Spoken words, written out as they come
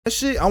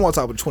shit. I want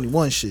to talk about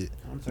 21 shit.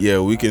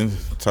 Yeah, we can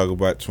talk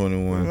about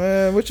 21.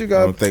 Man, what you I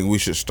got? don't think we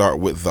should start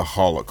with the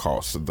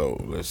Holocaust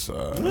though. Let's.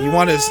 You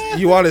want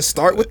to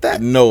start with that?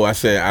 No, I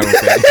said I don't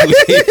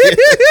think.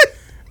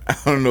 I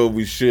don't know if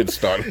we should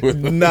start with.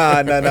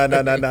 Nah.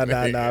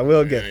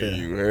 We'll get there.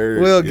 You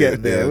heard? We'll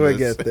get there. We'll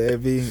get there.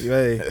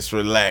 Hey. Let's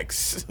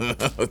relax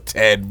a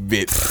tad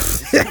bit.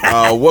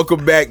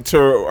 Welcome back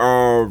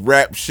to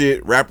rapper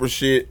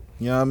shit.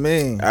 You know what I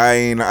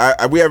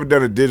mean? We haven't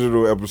done a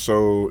digital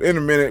episode in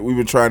a minute. We've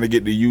been trying to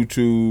get the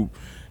YouTube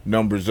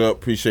numbers up.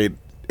 Appreciate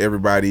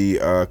everybody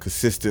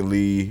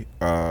consistently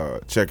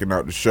checking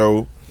out the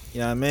show. You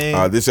know what I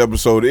mean? This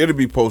episode, it'll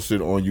be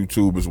posted on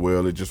YouTube as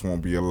well. It just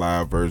won't be a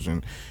live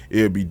version.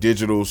 It'll be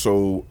digital.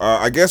 So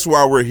I guess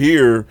while we're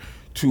here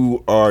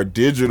to our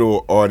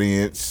digital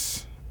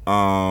audience, we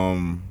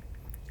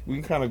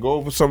can kind of go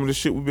over some of the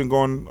shit we've been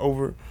going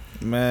over.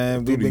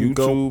 Man, through the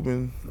YouTube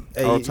and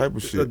all type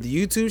of shit.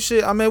 The YouTube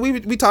shit. I mean,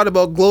 we talked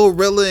about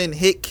Glorilla and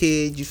Hit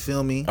Kid. You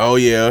feel me? Oh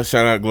yeah,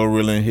 shout out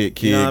Glorilla and Hit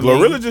Kid. You know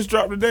Glorilla just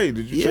dropped today.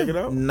 Did you check it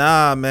out?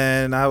 Nah,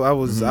 man. I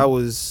was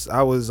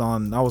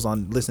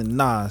on listening to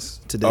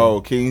Nas today.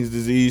 Oh, King's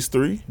Disease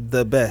 3?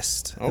 The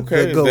best.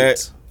 Okay, the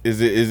GOAT.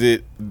 Is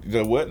it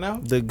the what now?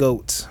 The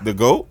GOAT. The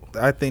GOAT?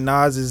 I think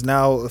Nas is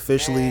now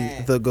officially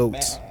the GOAT.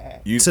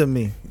 To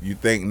me. You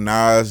think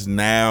Nas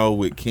now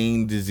with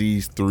King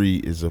Disease 3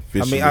 is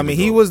officially I mean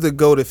he was the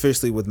GOAT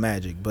officially with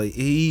Magic, but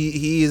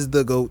he is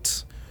the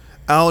GOAT.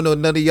 I don't know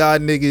none of y'all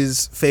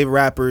niggas favorite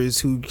rappers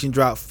who can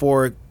drop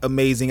 4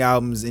 amazing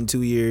albums in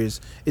 2 years.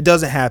 It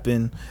doesn't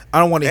happen. I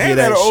don't want to hear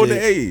that shit. And at an older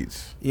age.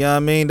 You know what I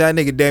mean? That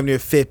nigga damn near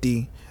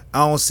 50. I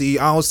don't see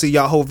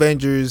y'all whole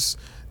Avengers.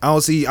 I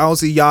don't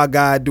see y'all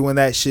guy doing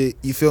that shit.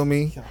 You feel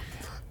me?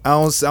 I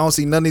don't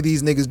see none of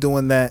these niggas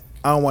doing that.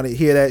 I don't want to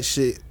hear that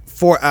shit.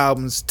 4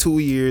 albums, 2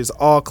 years,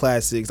 all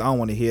classics. I don't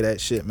want to hear that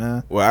shit,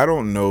 man. Well, I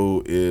don't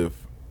know if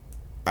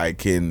I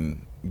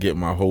can get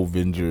my whole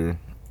Avenger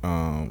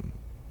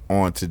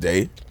on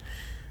today,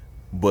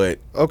 but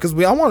because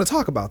I want to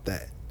talk about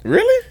that.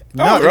 Really?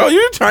 No, bro,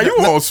 you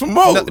want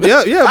smoke?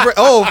 Yeah, bro.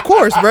 Oh, of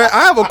course, bro.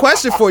 I have a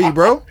question for you,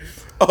 bro.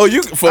 Oh,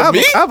 me?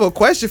 I have a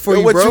question for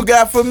you, bro. What you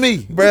got for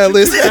me, bro?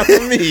 Listen,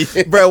 for me,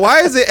 bro. Why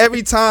is it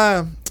every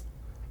time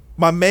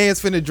my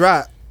man's finna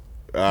drop,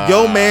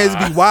 your man's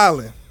be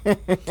wildin'?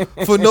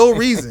 For no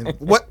reason,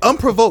 what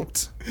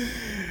unprovoked?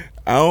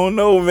 I don't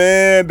know,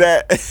 man.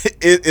 That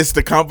it's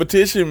the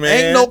competition,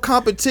 man. Ain't no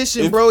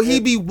competition, bro.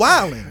 He be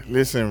wilding.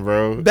 Listen,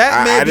 bro.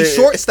 That man be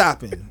short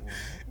stopping.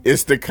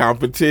 It's the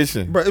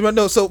competition, bro.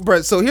 No, so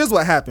here's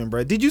what happened,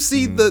 bro. Did you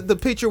see the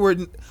picture where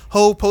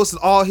Hov posted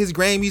all his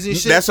Grammys and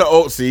shit? That's an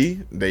old. See,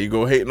 there you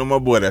go hating on my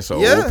boy. That's an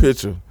old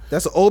picture.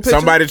 That's an old picture.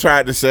 Somebody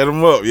tried to set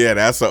him up. Yeah,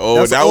 that's an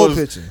old.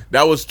 Picture.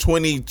 That was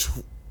 20.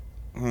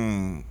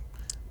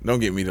 Don't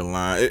get me the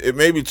line. It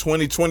may be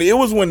 2020. It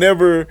was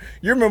whenever,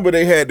 you remember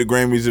they had the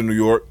Grammys in New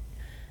York,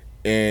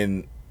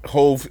 and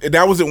Hov,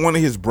 that was at one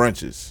of his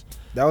brunches.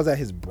 That was at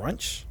his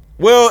brunch?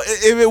 Well,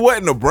 if it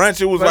wasn't a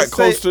brunch, it was like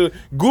close to.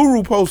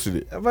 Guru posted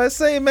it. If I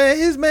say,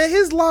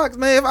 his locks,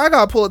 man. If I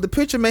gotta pull up the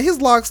picture, man, his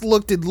locks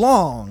looked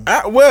long.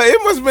 Well, it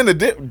must have been a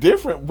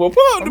different. Well,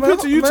 pull up the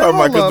picture you talking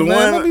about, because the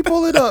one. Let me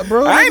pull it up,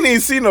 bro. I ain't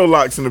even see no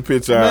locks in the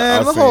picture.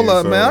 Man, hold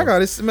up, man. I got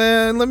this,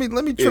 man. Let me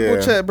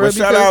triple check, bro. But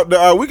shout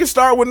out. We can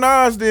start with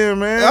Nas, then,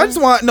 man. I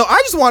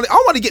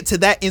want to get to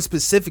that in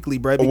specifically,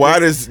 bro. Why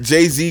does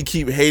Jay-Z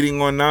keep hating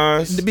on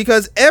Nas?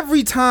 Because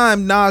every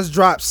time Nas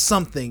drops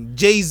something,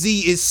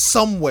 Jay-Z is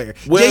somewhere.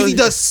 Well, Jay-Z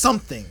does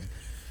something.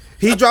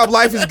 He dropped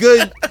Life is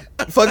Good.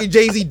 Fucking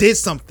Jay-Z did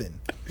something.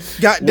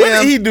 Goddamn.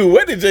 What did he do?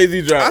 What did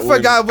Jay-Z drop? I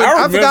forgot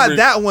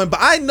that one, but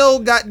I know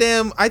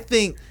goddamn I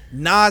think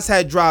Nas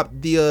had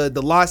dropped the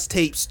Lost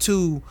Tapes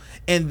 2,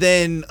 and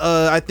then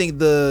I think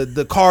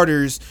the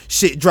Carters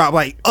shit dropped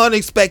like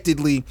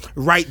unexpectedly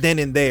right then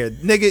and there.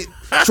 Nigga,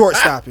 short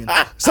stopping.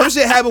 Some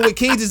shit happened with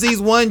King Disease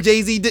 1,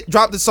 Jay-Z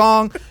dropped the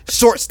song,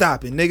 short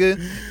stopping, nigga.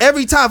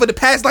 Every time for the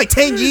past like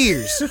 10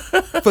 years.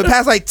 For the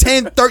past like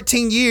 10,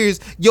 13 years,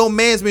 your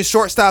man's been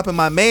short stopping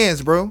my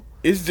man's, bro.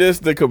 It's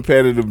just the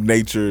competitive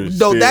nature.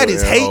 No, that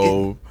is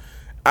hating.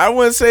 I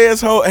wouldn't say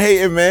it's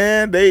hating,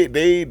 man.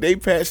 They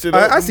patched it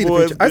up. I see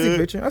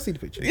the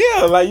picture.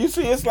 Yeah, like you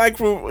see, it's like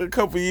from a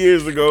couple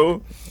years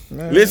ago.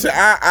 Man. Listen,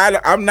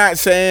 I'm not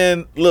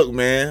saying. Look,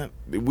 man,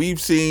 we've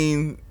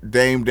seen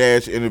Dame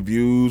Dash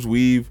interviews.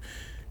 We've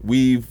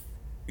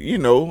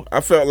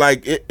I felt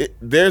like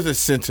there's a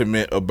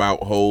sentiment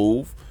about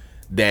Hov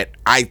that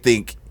I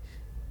think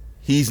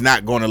he's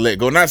not going to let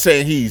go. Not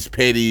saying he's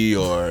petty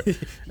or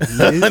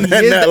nothing like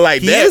that.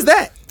 He is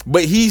that,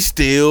 but he's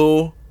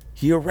still.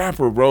 He a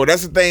rapper, bro.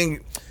 That's the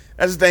thing.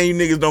 That's the thing you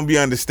niggas don't be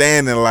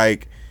understanding.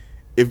 Like,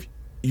 if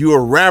you're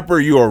a rapper,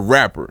 you're a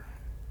rapper.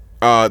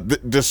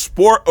 The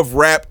sport of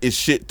rap is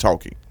shit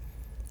talking.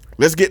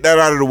 Let's get that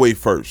out of the way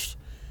first.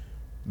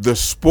 The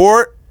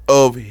sport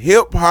of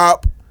hip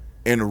hop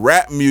and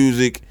rap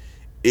music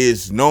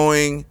is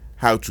knowing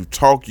how to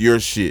talk your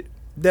shit.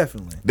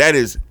 Definitely. That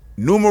is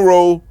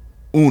numero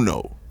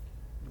uno.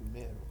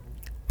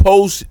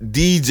 Post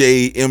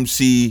DJ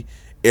MC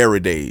era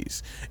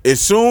days. As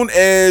soon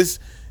as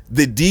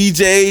the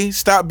DJ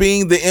stopped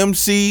being the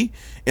MC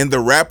and the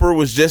rapper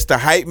was just the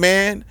hype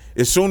man,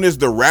 as soon as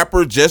the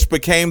rapper just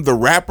became the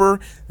rapper,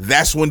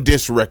 that's when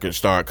diss records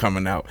started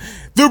coming out.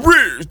 The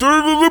bridge,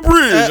 the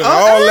bridge, and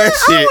all that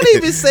shit. I wouldn't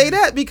even say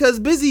that because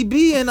Busy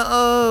B and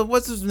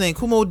what's his name,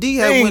 Kumo D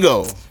had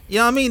Bingo. You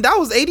know what I mean? That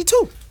was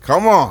 82.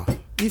 Come on.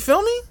 You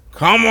feel me?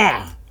 Come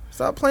on.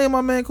 Stop playing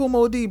my man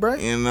Kumo D, bro.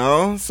 You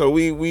know, so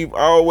we've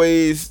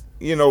always,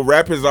 you know,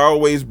 rap has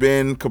always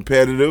been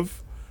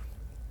competitive.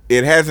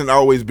 It hasn't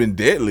always been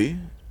deadly,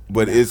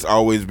 but it's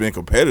always been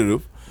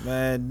competitive.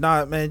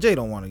 Man, Jay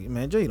don't want to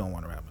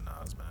rap with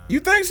Nas, man. You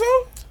think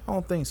so? I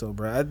don't think so,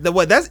 bro.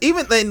 That's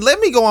even. Let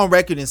me go on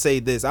record and say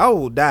this: I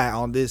will die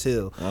on this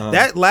hill.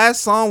 That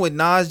last song with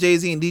Nas,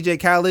 Jay-Z, and DJ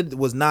Khaled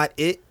was not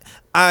it.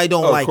 I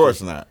don't like it. Of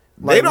course not.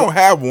 They don't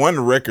have one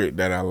record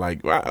that I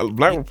like. Black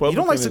Republican. You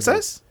don't like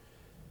Success?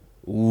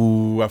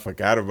 Ooh, I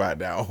forgot about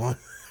that one.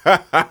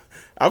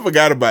 I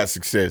forgot about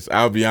Success.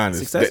 I'll be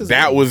honest.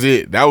 That was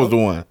it. That was the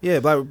one. Yeah,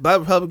 Black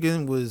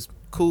Republican was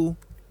cool.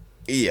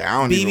 Yeah,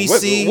 I don't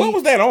BBC. Even. What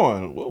was that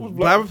on? What was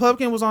Black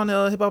Republican was on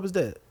Hip Hop Is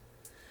Dead.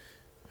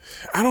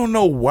 I don't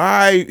know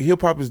why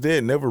Hip Hop Is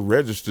Dead never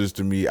registers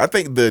to me. I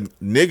think the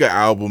Nigga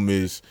album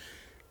is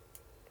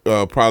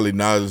probably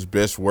Nas'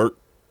 best work.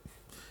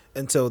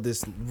 Until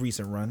this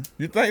recent run.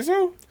 You think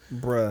so?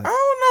 Bruh.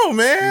 I don't know,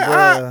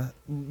 man.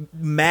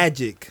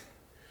 Magic.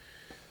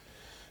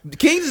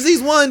 King's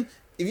Disease 1,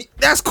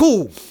 that's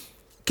cool.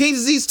 King's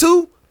Disease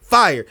 2,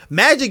 fire.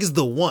 Magic is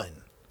the one.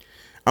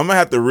 I'm gonna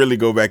have to really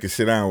go back and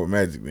sit down with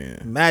Magic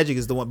then. Magic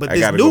is the one. But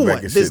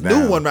this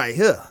new one right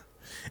here.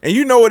 And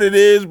you know what it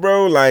is,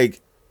 bro? Like,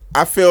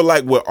 I feel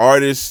like with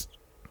artists,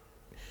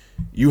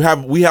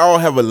 we all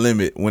have a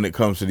limit when it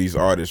comes to these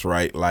artists,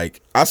 right?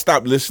 Like, I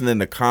stopped listening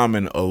to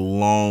Common a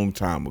long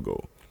time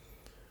ago,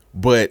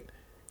 but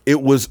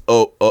it was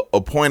a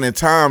point in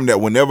time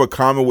that whenever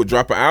Common would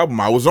drop an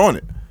album, I was on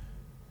it.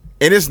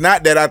 And it's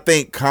not that I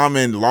think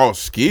Common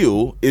lost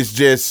skill. It's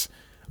just,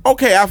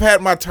 okay, I've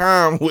had my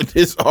time with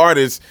this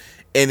artist,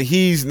 and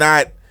he's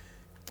not,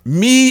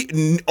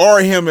 me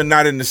or him are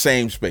not in the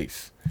same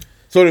space.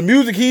 So the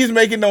music he's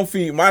making don't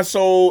feed my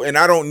soul, and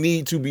I don't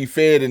need to be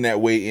fed in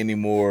that way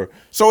anymore.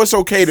 So it's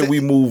okay that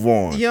we move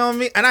on. You know what I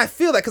mean? And I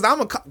feel that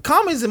because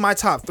Common's in my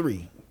top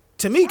 3.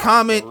 To me,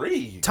 Common's by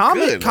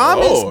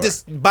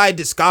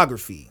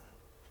discography.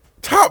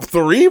 Top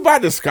 3 by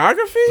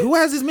discography? Who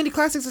has as many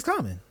classics as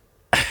Common?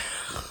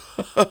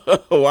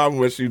 Why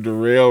must you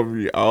derail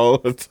me all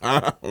the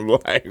time?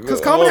 Like,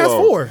 because Common has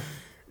 4.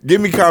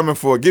 Give me Common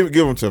 4. Give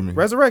them to me.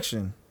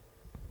 Resurrection.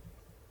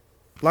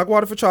 Like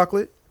Water for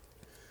Chocolate.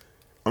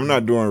 I'm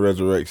not doing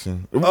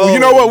Resurrection. Oh. You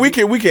know what? We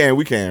can. Play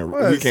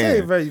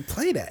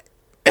that.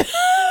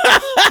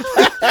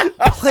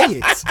 Play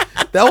it.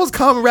 That was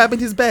Common rapping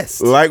his best.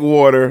 Like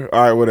Water.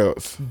 All right, what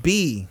else?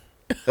 B.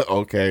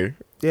 Okay.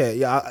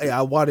 Yeah.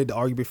 I wanted to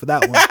argue for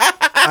that one.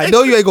 I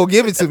know you ain't gonna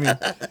give it to me.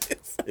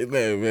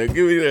 Man,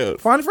 give me that.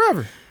 Find It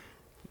Forever.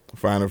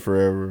 Find It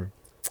Forever.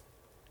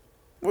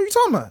 What are you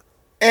talking about?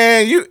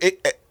 And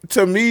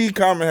to me,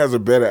 Common has a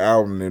better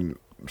album than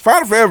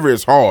Find It Forever.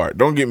 Is hard.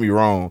 Don't get me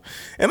wrong.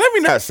 And let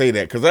me not say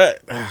that because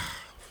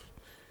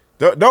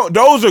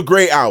those are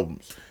great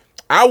albums.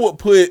 I would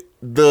put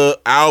the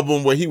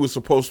album where he was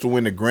supposed to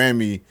win the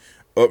Grammy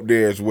up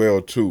there as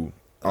well too.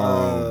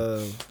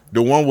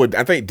 The one with,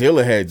 I think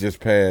Dilla had just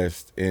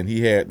passed, and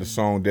he had the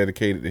song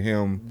dedicated to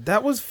him.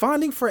 That was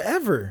Finding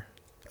Forever.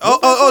 No.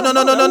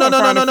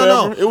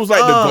 It was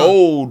like the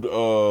gold.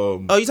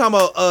 You talking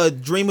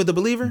about Dream of the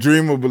Believer?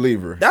 Dream of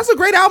Believer. That's a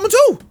great album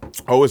too.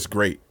 Oh, it's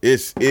great.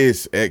 It's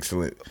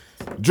excellent.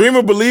 Dream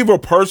of Believer,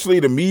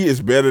 personally, to me,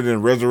 is better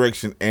than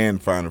Resurrection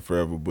and Find It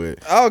Forever. But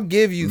I'll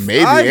give you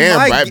maybe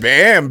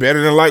and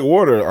better than Like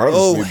Water.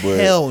 Honestly,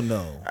 but hell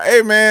no.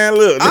 Hey man,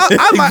 look,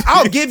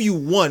 I'll give you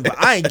one, but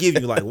I ain't give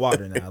you Like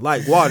Water now.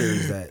 Like Water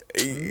is that.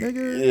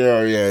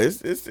 Yeah.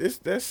 It's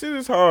that shit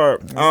is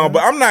hard. But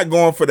I'm not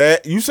going for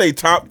that. You say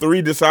top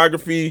 3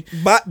 discography,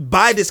 but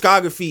by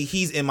discography,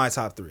 he's in my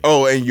top 3.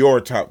 Oh, in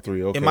your top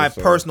 3. Okay, in my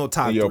personal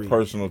top 3. Your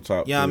personal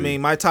top. Yeah, 3. I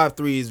mean, my top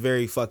 3 is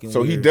very fucking. So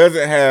weird. He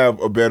doesn't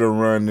have a better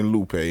run than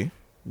Lupe.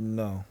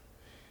 No,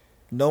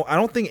 I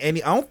don't think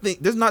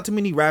there's not too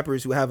many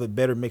rappers who have a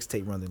better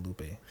mixtape run than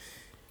Lupe,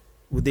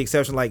 with the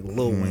exception like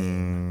Lil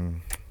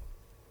Wayne,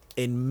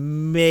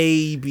 and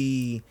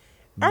maybe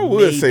I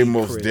would say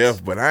Mos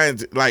Def, but I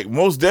like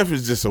Mos Def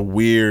is just a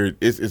weird.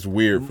 It's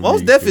weird. For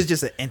Mos Def is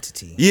just an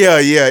entity. Yeah,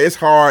 it's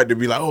hard to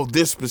be like, oh,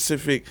 this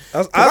specific.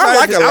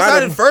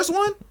 Outside of the first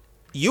one,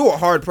 you were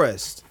hard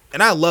pressed,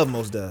 and I love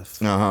Mos Def.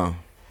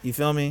 You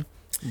feel me?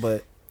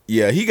 But.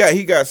 Yeah, he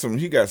got some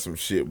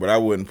shit, but I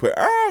wouldn't put.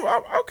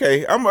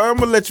 Okay, I'm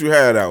gonna let you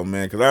have that one,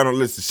 man, because I don't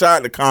listen. Shout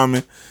out to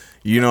Common,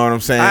 you know what I'm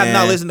saying. I have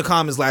not listened to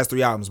Common's last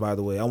 3 albums, by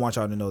the way. I want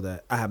y'all to know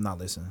that I have not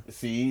listened.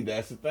 See,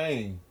 that's the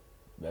thing.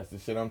 That's the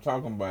shit I'm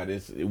talking about.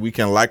 We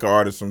can like an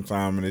artist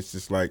sometime, and it's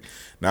just like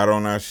not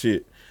on our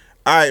shit.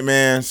 All right,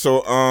 man.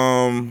 So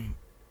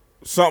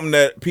something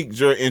that piqued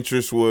your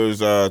interest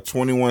was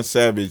 21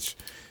 Savage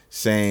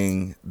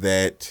saying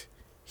that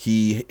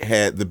he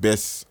had the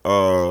best,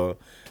 not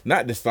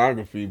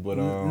discography, but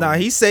nah,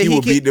 he said he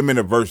would beat them in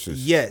the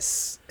verses.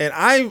 Yes, and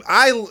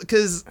I,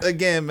 because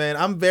again, man,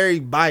 I'm very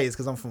biased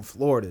because I'm from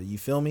Florida. You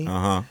feel me?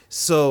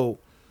 So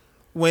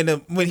when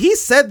he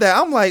said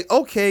that, I'm like,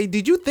 okay,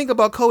 did you think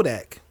about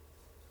Kodak?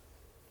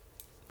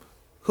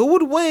 Who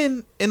would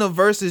win in a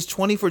versus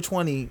 20 for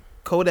 20,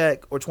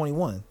 Kodak or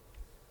 21?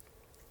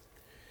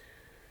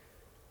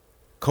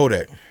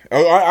 Kodak.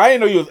 Oh, I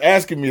didn't know you was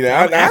asking me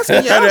that. I'm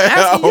asking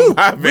you.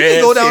 My We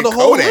can go down the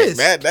whole list.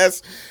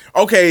 That's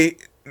okay,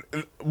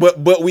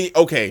 but we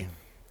okay.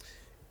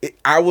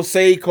 I will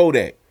say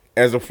Kodak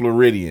as a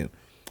Floridian,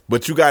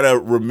 but you gotta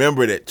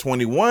remember that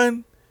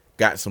 21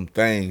 got some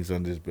things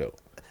on this belt.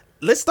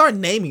 Let's start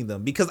naming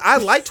them because I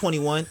like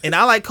 21 and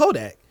I like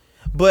Kodak.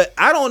 But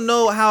I don't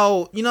know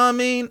how, you know what I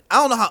mean? I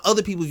don't know how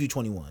other people view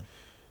 21.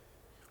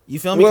 You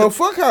feel me? Well,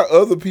 fuck how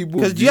other people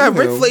view him.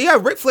 Because you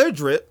have Ric Flair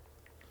drip.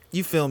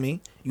 You feel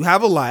me? You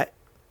have a lot.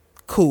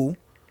 Cool.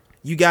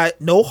 You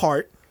got No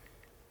Heart.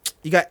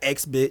 You got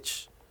X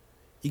Bitch.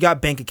 You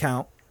got Bank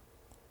Account.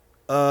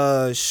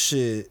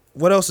 Shit.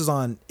 What else is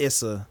on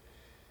Issa?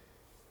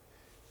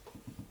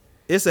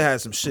 Issa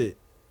has some shit.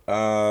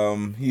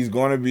 He's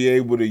going to be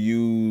able to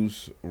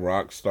use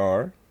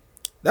Rockstar.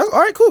 That's all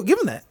right, cool. Give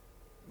him that.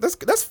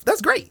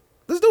 That's great.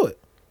 Let's do it.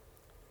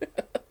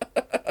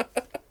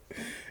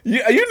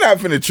 You're not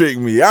finna trick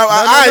me.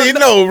 I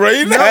know, bro.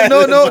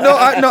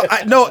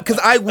 No, because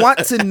I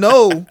want to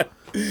know.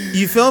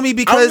 You feel me?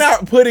 Because I'm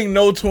not putting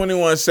no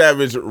 21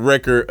 Savage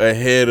record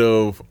ahead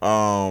of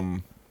oh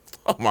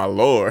my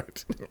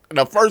Lord.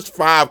 The first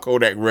 5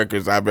 Kodak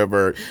records I've ever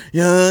heard.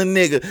 Young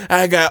nigga,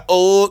 I got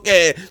old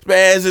ass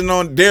spazzing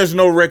on. There's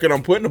no record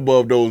I'm putting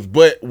above those,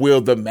 but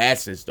will the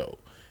masses though?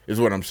 Is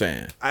what I'm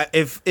saying.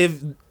 If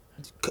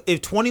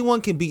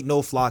 21 can beat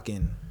No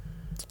Flockin',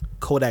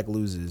 Kodak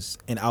loses,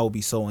 and I will be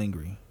so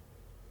angry.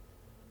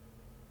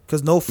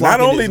 Because No Flockin'.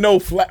 Not only No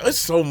Flockin', it's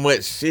so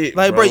much shit.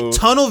 Like, bro,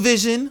 Tunnel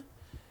Vision.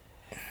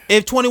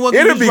 If 21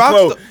 can it'll be Rockstar,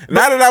 close.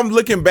 Now that I'm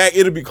looking back,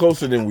 it'll be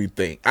closer than we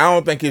think. I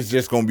don't think it's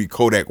just gonna be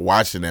Kodak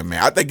watching that,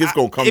 man. I think it's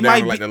gonna come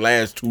down to like the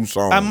last 2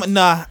 songs.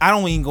 Nah, I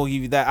don't even gonna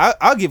give you that.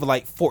 I'll give it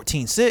like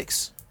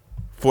 14-6.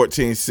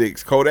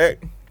 14-6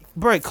 Kodak.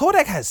 Bro,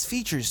 Kodak has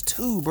features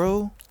too,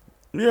 bro.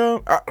 Yeah,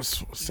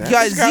 he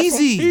got ZZ.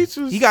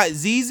 He got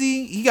ZZ.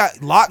 He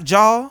got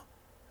Lockjaw.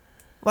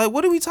 Like,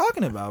 what are we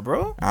talking about,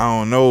 bro? I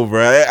don't know,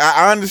 bro.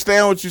 I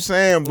understand what you're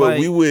saying, but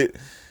like,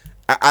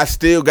 I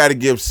still got to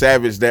give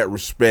Savage that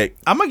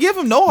respect. I'm gonna give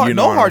him No Heart.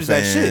 No Heart is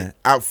that shit.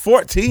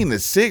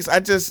 14-6. I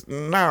just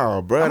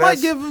bro. I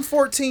might give him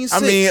 14-6. I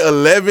mean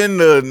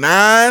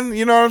 11-9.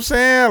 You know what I'm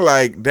saying?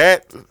 Like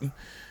that.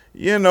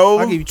 You know,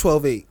 I'll give you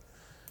 12-8.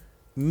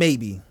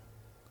 Maybe.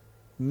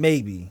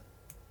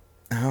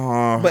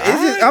 But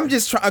I'm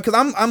just trying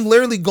because I'm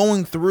literally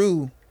going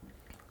through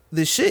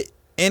the shit,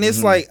 and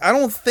it's like I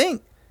don't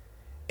think,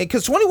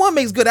 because 21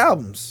 makes good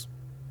albums.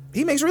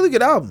 He makes really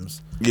good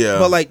albums. Yeah,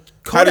 but like,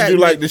 Kodak, how did you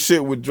like the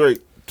shit with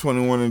Drake?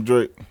 21 and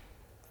Drake.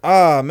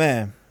 Ah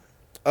man,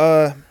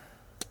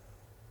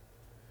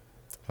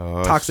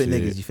 toxic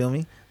shit. niggas. You feel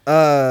me?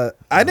 I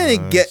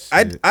didn't get.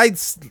 Shit.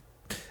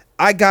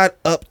 I got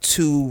up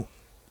to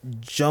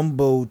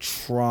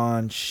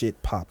Jumbotron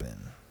shit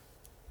popping.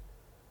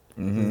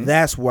 Mm-hmm.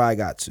 That's where I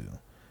got to,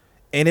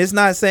 and it's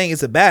not saying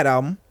it's a bad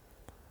album.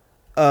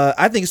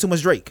 I think it's too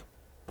much Drake.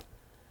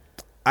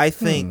 I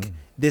think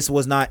this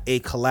was not a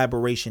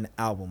collaboration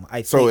album.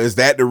 So is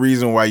that the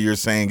reason why you're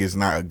saying it's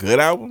not a good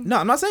album? No,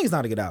 I'm not saying it's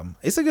not a good album.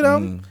 It's a good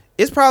album.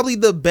 It's probably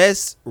the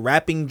best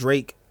rapping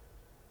Drake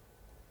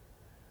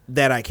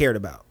that I cared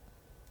about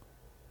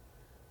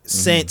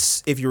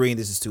since If You're Reading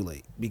This Is Too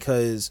Late,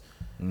 because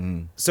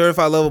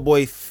Certified Lover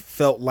Boy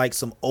felt like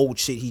some old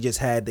shit he just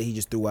had that he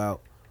just threw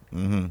out.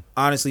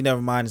 Honestly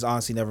Nevermind is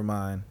honestly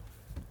Nevermind.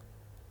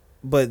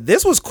 But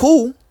this was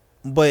cool,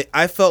 but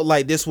I felt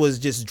like this was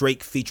just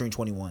Drake featuring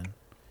 21.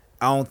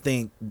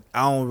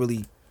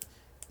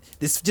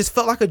 This just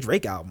felt like a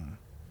Drake album.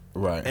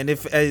 Right. And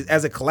if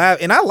as a collab,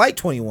 and I like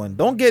 21.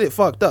 Don't get it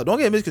fucked up. Don't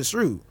get it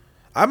misconstrued.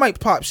 I might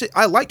pop shit.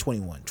 I like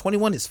 21.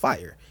 21 is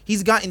fire.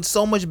 He's gotten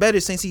so much better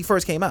since he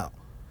first came out.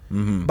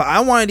 But I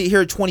wanted to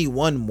hear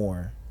 21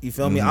 more. You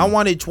feel me? I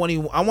wanted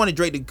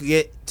Drake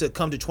to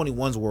come to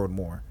 21's world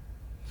more.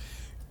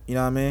 You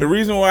know what I mean? The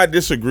reason why I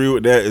disagree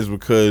with that is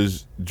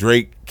because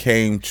Drake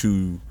came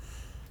to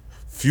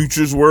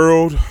Future's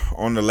world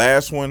on the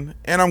last one,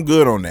 and I'm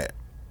good on that.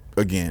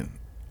 Again,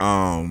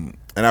 and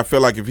I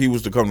feel like if he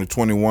was to come to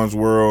 21's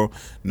world,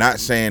 not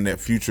saying that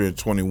Future and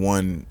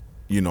 21,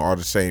 are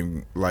the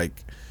same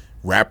like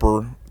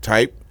rapper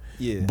type,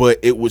 but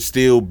it would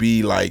still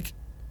be like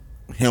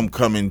him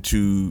coming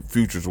to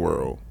Future's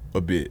world a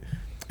bit.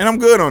 And I'm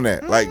good on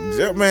that. Like,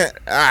 man,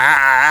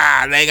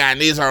 they got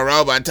Nissan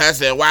Robot. I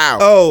said, wow.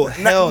 Oh,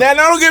 hell. Now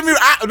don't get me.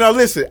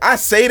 Listen. I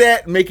say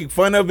that making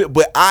fun of it,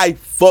 but I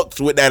fucks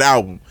with that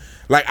album.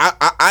 Like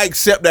I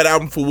accept that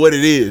album for what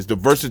it is. The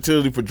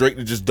versatility for Drake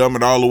to just dumb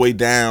it all the way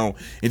down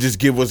and just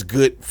give us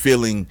good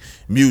feeling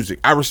music.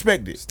 I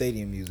respect it.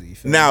 Stadium music. You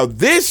feel Now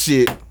this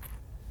shit,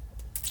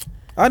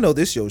 I know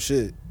this your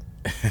shit.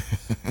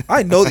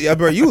 I know that,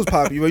 bro. You was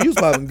popping, bro. You was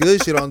popping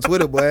good shit on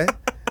Twitter, boy.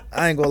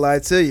 I ain't gonna lie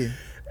to you.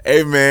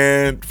 hey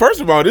man.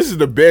 First of all, this is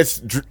the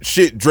best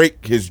shit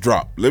Drake has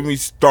dropped. Let me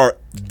start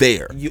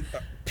there. You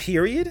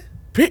period.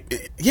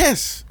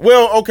 Yes.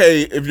 Well,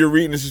 okay. If you're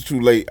reading this is too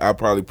late, I'll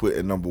probably put it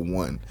at number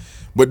 1.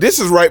 But this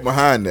is right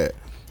behind that.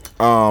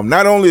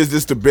 Not only is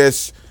this the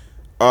best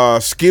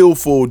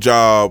skillful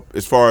job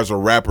as far as a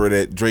rapper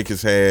that Drake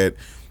has had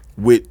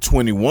with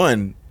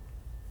 21,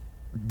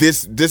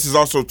 this is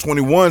also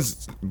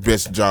 21's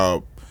best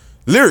job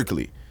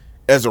lyrically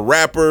as a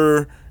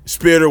rapper,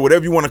 spitter,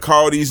 whatever you want to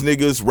call these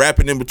niggas,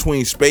 rapping in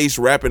between space,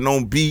 rapping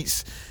on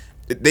beats.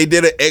 They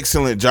did an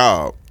excellent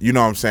job. You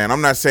know what I'm saying?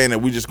 I'm not saying that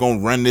we just gonna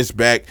run this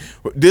back.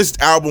 This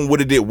album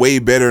would have did way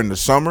better in the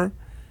summer,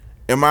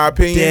 in my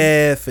opinion.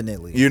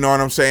 Definitely. You know what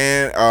I'm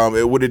saying?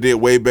 It would have did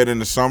way better in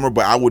the summer,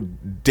 but I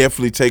would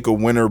definitely take a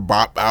winter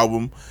bop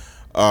album.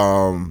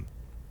 And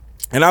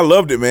I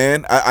loved it,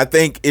 man. I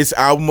think it's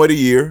album of the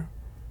year.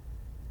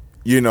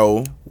 You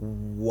know.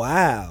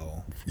 Wow.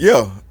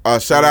 Yeah.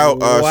 Shout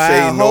out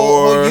Shay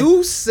Noor.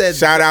 You said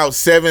shout out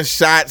 7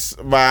 Shots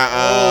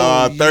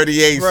by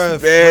 38 Special.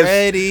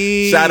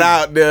 Shout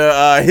out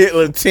the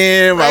Hitler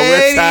 10 by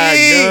West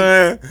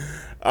Side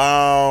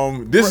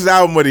Gun. This is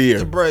album of the year.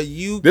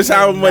 Bruh, this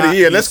album of the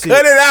year. Let's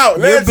cut it out.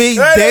 You're being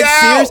dead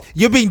serious.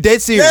 You're being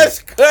dead serious.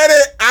 Let's cut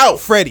it out.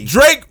 Freddie.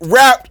 Drake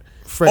rapped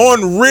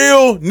on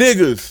real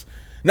niggas.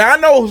 Now I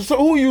know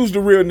who used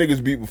the real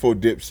niggas beat before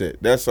Dipset.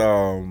 That's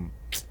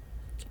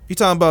You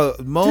talking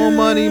about more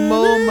money,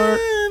 more murder?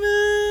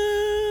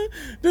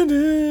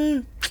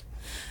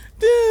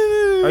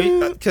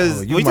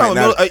 Because we talking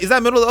about is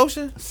that Middle of the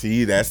Ocean?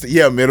 See, that's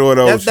Middle of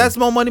the Ocean. That's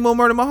more money, more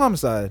murder, more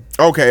homicide.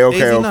 Okay.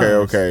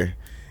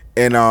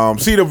 And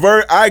see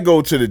I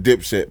go to the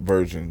Dipset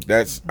version.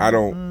 That's I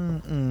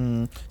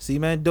don't. See,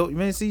 man,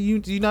 see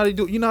you not a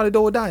do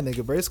or die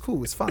nigga, bro. It's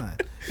cool. It's fine.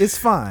 It's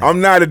fine.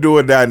 I'm not a do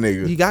or die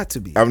nigga. You got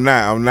to be. I'm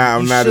not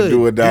a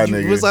do or die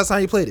nigga. When's the last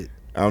time you played it?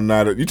 I'm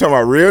not. You talking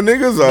about real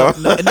niggas?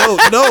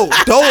 No.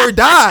 Do or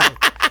die.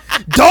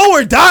 Do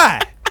or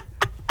die.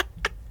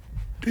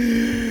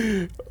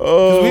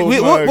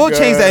 We'll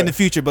change that in the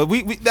future, but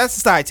we that's a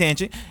side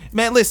tangent,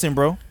 man. Listen,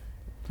 bro.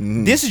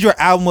 Mm-hmm. This is your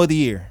album of the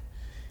year.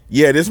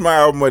 Yeah, this is my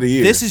album of the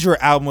year. This is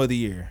your album of the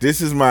year.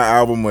 This is my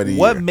album of the year.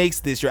 What makes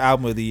this your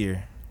album of the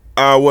year?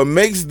 What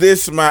makes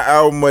this my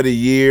album of the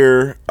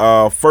year?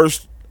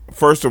 First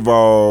of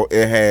all,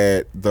 it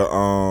had the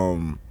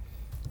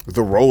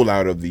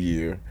rollout of the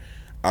year.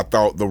 I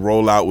thought the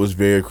rollout was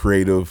very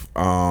creative.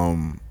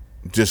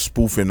 Just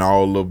spoofing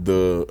all of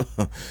the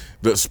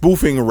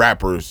spoofing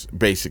rappers,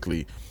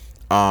 basically.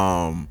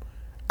 I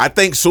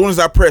think soon as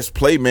I press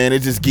play, man, it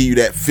just give you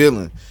that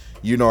feeling.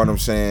 You know what I'm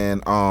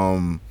saying?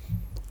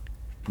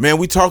 Man,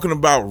 we talking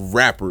about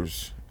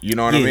rappers. You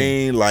know what I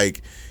mean?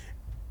 Like,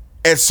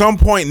 at some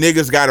point,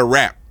 niggas got to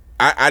rap.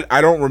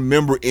 I don't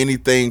remember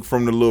anything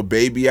from the Lil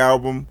Baby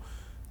album.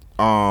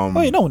 No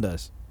one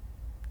does.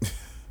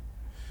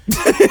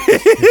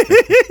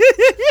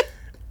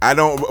 I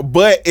don't,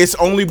 but it's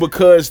only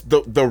because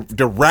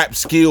the rap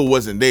skill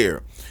wasn't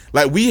there.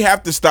 Like, we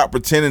have to stop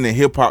pretending in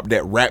hip hop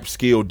that rap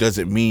skill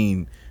doesn't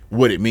mean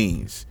what it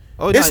means.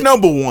 It's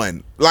number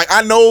one. Like,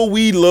 I know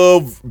we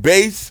love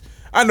bass.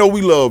 I know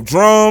we love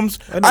drums.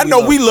 I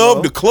know we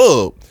love the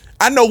club.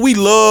 I know we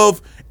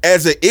love,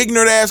 as an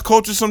ignorant ass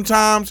culture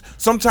sometimes.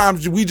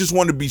 Sometimes we just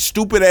want to be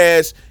stupid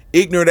ass,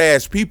 ignorant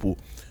ass people.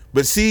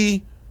 But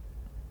see,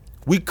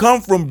 we come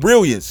from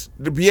brilliance.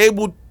 To be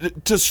able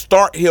to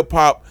start hip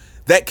hop,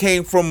 that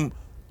came from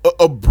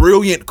a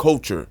brilliant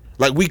culture.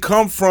 Like, we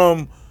come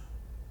from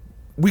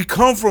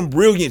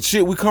brilliant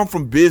shit. We come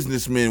from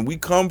businessmen. We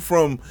come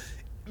from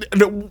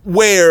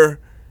where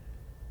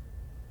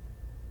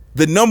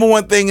the number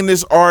one thing in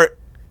this art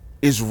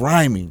is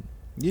rhyming.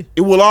 Yeah.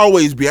 It will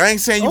always be. I ain't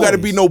saying you got to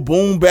be no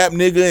boom bap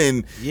nigga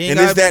and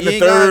this, that, and the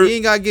third. You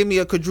ain't got to give me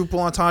a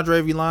quadruple entendre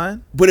every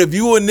line. But if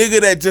you a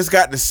nigga that just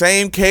got the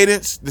same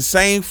cadence, the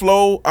same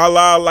flow, a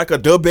la like a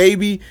Da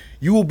Baby,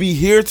 you will be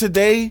here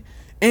today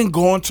and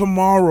gone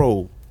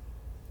tomorrow.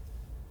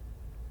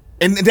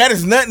 And that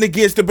is nothing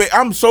against the Baby.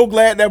 I'm so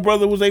glad that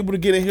brother was able to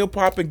get in hip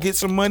hop and get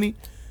some money.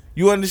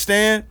 You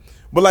understand?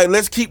 But like,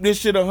 let's keep this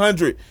shit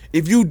 100.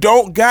 If you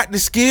don't got the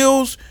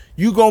skills,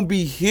 you gonna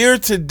be here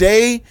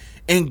today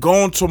and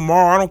gone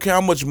tomorrow. I don't care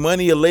how much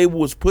money a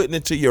label is putting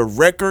into your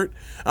record.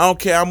 I don't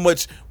care how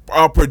much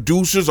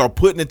producers are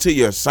putting into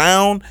your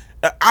sound.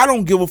 I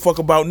don't give a fuck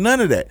about none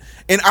of that.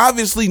 And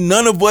obviously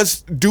none of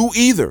us do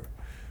either.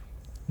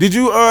 Did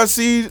you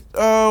see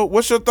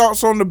what's your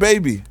thoughts on Da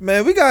Baby?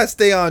 Man, we gotta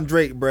stay on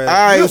Drake, bro.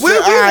 I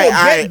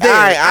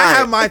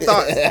have my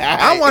thoughts.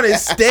 I want to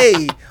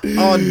stay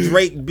on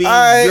Drake being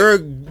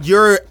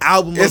your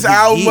album. It's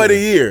album of the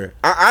year.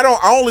 I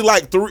only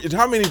like 3.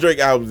 How many Drake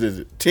albums is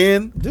it?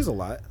 10? There's a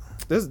lot.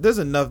 There's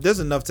enough. There's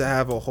enough to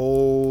have a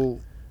whole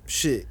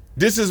Shit.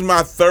 This is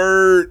my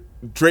third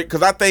Drake,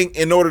 because I think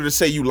in order to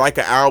say you like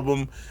an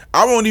album,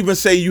 I won't even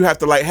say you have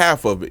to like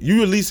half of it.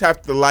 You at least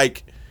have to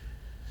like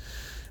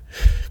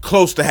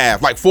close to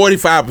half, like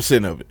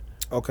 45% of it.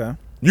 Okay.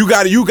 You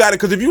got it,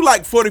 because if you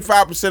like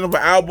 45% of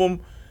an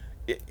album,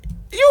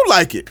 you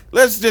like it.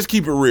 Let's just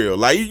keep it real.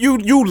 Like you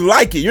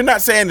like it. You're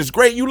not saying it's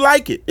great. You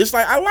like it. It's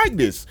like, I like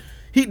this.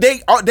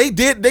 They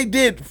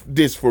did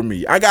this for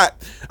me.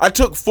 I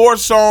took 4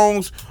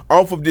 songs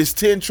off of this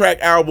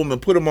 10-track album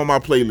and put them on my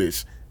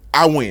playlist.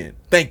 I win.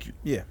 Thank you.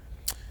 Yeah.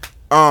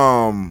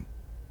 And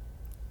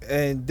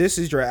this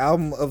is your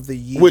album of the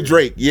year with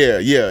Drake. Yeah.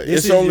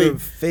 This is only your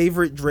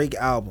favorite Drake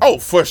album. Oh,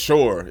 for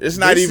sure. It's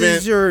not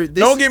this even.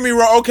 Don't get me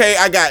wrong. Okay,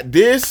 I got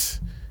this.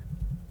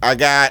 I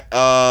got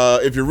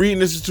If You're Reading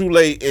This Is Too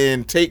Late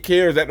and Take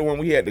Care. Is that the one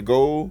we had to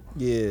go?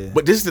 Yeah.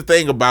 But this is the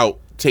thing about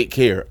Take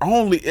Care.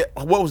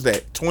 What was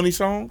that? 20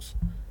 songs?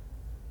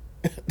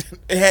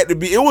 It had to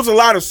be. It was a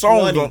lot of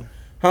songs. 20.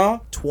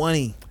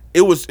 20.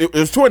 It was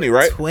 20,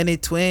 right? 20,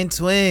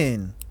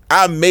 twin.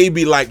 I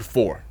maybe liked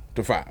 4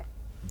 to 5.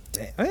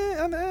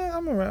 Damn,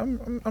 I'm all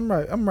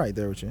right. I'm right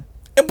there with you.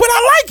 But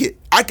I like it.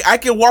 I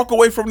can walk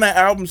away from that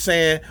album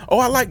saying, "Oh,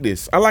 I like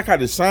this. I like how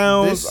this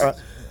sounds."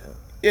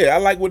 I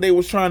like what they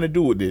was trying to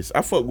do with this.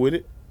 I fuck with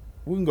it.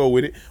 We can go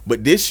with it.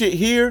 But this shit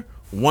here,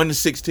 1 to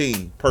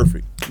 16,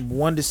 perfect.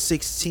 1 to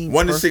 16.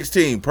 1 to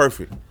 16,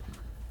 perfect.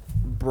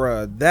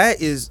 Bruh,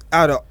 that is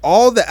out of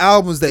all the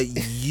albums that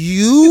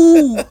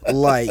you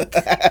like.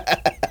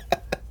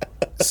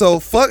 So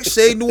fuck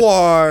Shade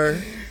Noir.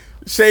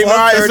 Shade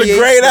Noir is a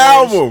great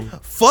album.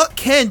 Fuck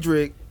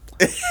Kendrick.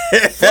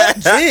 Fuck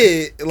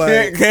Jid.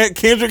 Like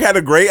Kendrick had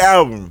a great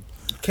album.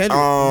 Kendrick,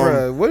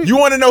 bruh, you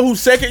want to know who's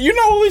second? You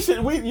know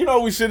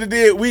what we should have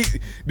did.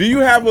 Do you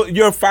have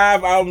your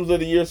 5 albums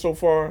of the year so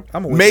far?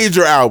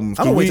 Major albums.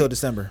 I'm gonna wait till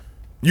December.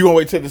 You gonna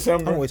wait till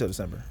December? I'm gonna wait till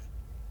December.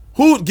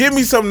 Give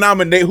me some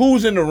nominate.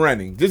 Who's in the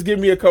running? Just give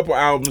me a couple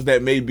albums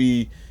that may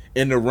be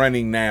in the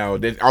running now.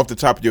 That off the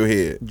top of your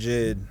head.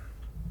 Jid.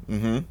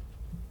 Mm-hmm.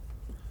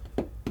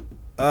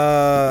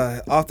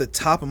 Off the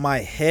top of my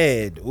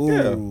head. Ooh.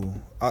 Yeah.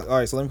 All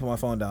right, so let me put my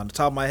phone down. The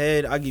top of my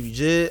head, I'll give you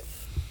Jid.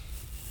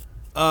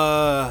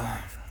 I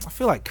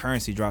feel like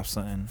Currency dropped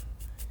something.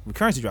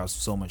 Currency drops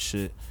so much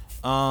shit.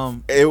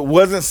 It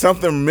wasn't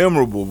something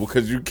memorable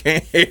because you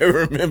can't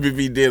remember if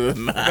he did or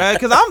not.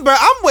 Because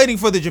I'm waiting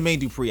for the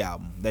Jermaine Dupri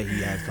album that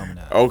he has coming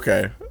out.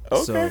 Okay.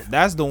 So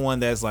that's the one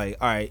that's like,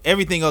 all right,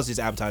 everything else is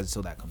advertised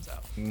until that comes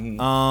out.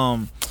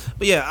 Mm-hmm.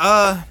 But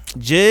yeah,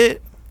 Jid.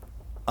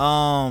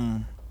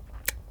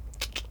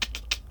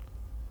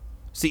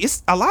 See,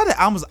 it's a lot of the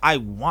albums I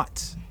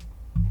want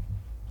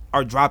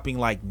are dropping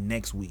like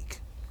next week,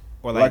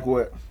 or like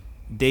what?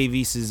 Dave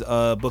East's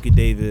Book of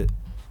David.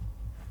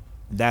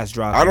 That's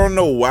dropping. I don't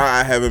know why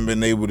I haven't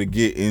been able to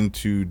get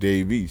into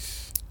Dave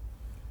East.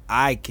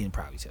 I can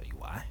probably tell you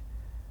why.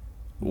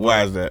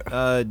 Why is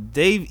that?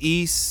 Dave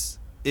East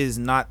is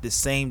not the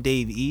same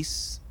Dave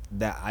East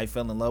that I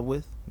fell in love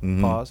with.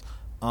 Mm-hmm. Pause.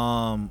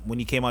 When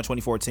he came out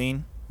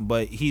 2014,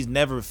 but he's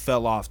never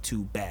fell off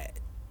too bad.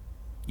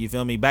 You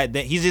feel me? Back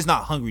then, he's just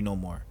not hungry no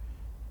more.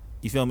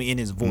 You feel me? In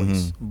his voice.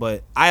 Mm-hmm.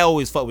 But I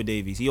always fuck with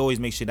Dave East. He always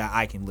makes sure that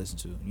I can listen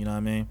to. You know what I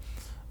mean?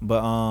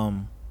 But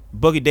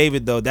Book of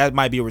David, though, that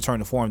might be a return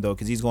to form, though,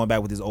 because he's going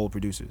back with his old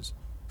producers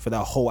for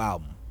that whole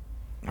album.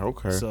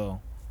 Okay.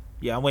 So,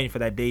 yeah, I'm waiting for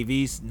that Dave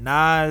East.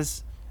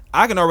 Nas,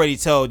 I can already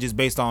tell just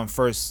based on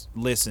first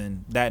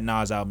listen that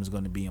Nas album is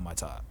going to be in my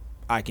top.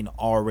 I can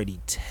already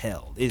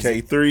tell.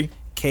 K3?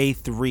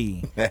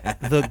 K3.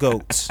 The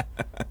GOAT.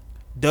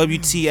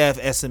 WTF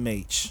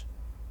SMH.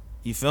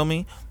 You feel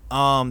me?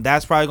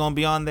 That's probably going to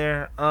be on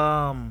there.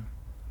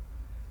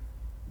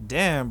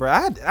 Damn, bro.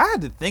 I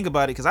had to think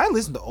about it because I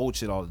listen to old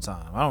shit all the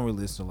time. I don't really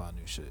listen to a lot of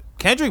new shit.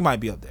 Kendrick might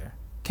be up there.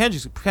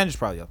 Kendrick's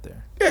probably up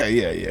there.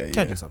 Yeah.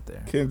 Kendrick's up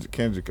there.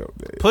 Kendrick up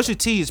there. Pusha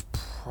T is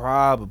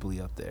probably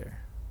up there.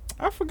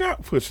 I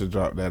forgot Pusha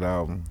dropped that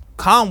album.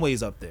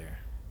 Conway's up there.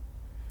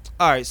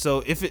 All right,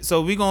 so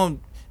we gonna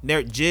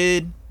narrow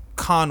Jid,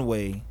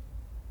 Conway.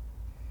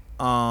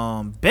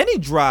 Benny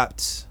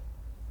dropped.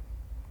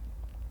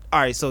 All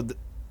right, so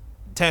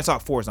Tana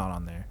Talk 4 is not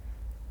on there.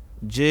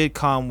 Jid,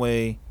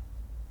 Conway.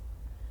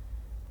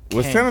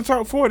 Was Tana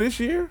Talk 4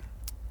 this year?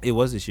 It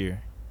was this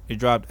year. It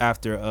dropped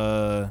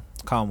after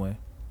Conway,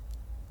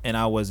 and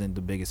I wasn't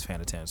the biggest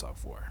fan of Tana Talk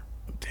 4.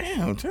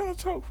 Damn, Tana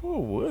Talk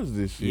 4 was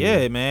this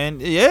year. Yeah,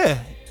 man.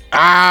 Yeah.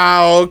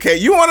 Okay.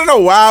 You want to know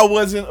why I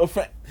wasn't a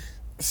fan?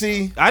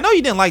 See, I know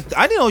you didn't like.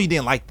 I didn't know you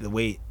didn't like the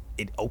way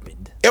it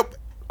opened. Yep.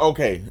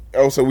 Okay.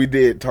 Oh, so we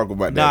did talk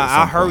about that.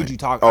 Nah, I heard you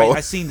talk. Oh. I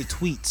seen the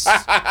tweets,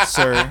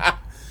 sir.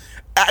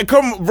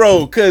 Come on,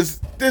 bro, because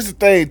this is the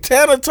thing.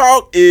 Tana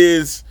Talk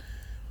is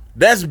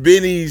that's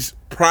Benny's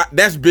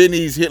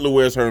Hitler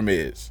Wears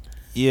Hermes.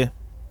 Yeah.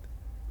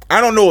 I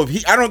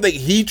don't think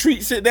he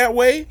treats it that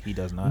way. He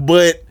does not.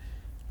 But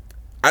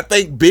I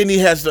think Benny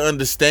has to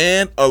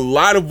understand a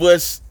lot of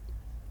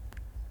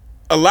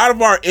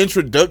our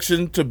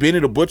introduction to Benny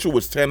the Butcher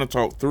was Tana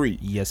Talk 3.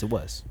 Yes, it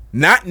was.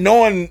 Not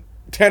knowing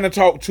Tana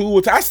Talk 2,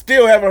 which I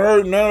still haven't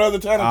heard none other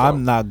Tana Talk.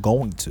 I'm not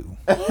going to.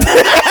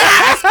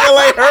 I still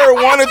ain't heard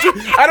 1 or 2.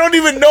 I don't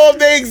even know if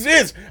they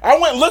exist. I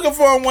went looking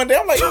for them one day.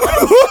 I'm like,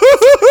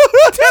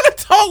 Tana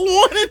Talk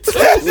 1 and 2.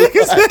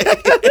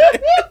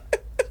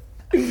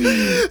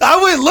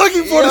 I went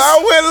looking for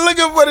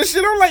the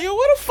shit. I'm like, yo,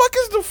 what the fuck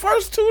is the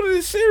first 2 to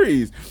this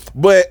series?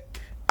 But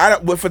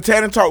for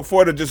Tana Talk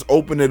 4 to just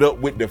open it up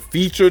with the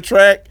feature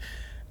track,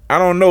 I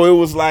don't know. It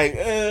was like,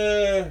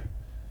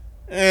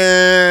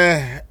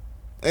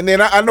 And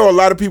then I know a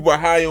lot of people are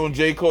high on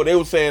J. Cole. They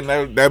were saying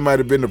that might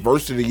have been the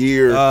verse of the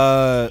year.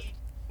 I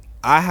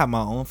have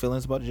my own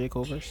feelings about the J.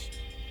 Cole verse.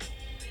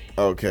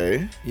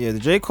 Okay. Yeah, the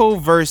J. Cole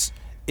verse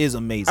is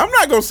amazing. I'm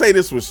not gonna say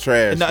this was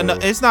trash. No,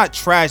 it's not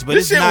trash, but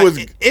This it's shit not. was-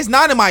 It's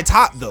not in my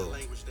top though.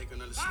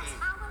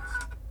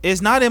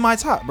 It's not in my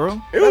top,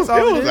 bro. It was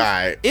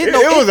alright. It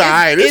was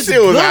alright. This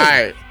shit was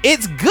alright.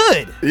 It's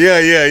good. Yeah.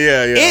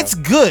 It's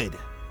good.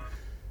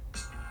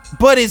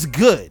 But it's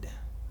good.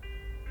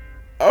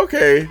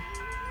 Okay.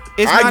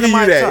 It's I not give in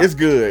my you that. top. It's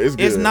good.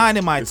 It's not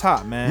in my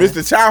top, man.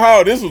 Mr. Chow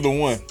Hall, this was the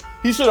one.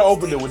 He should have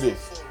opened it with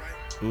this.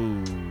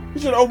 Ooh. He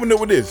should have opened it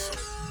with this.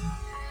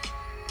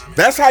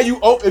 That's how you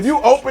if you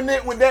open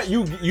it with that,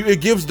 you it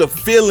gives the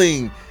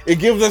feeling. It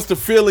gives us the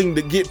feeling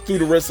to get through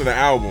the rest of the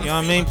album. You know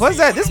what I mean? Plus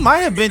this might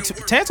have been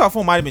Tana Talk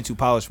 4 might have been too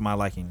polished for my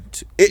liking.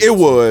 It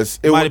was.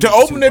 Might have To been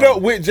open too it up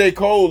polished. with J.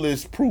 Cole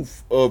is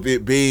proof of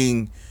it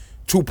being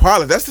too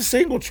polished. That's the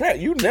single track.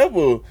 You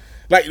never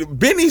like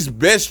Benny's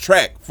best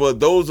track for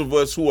those of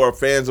us who are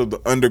fans of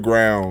the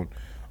underground.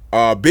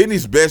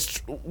 Benny's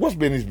best. What's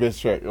Benny's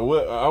best track? I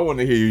want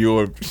to hear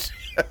yours.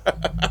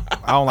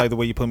 I don't like the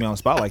way you put me on the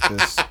spot like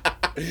this.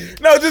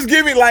 No, just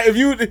give me like if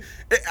you.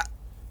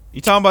 You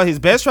talking about his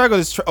best track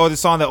or the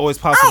song that always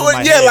pops up in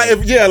my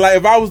head? Like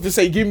if I was to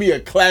say, give me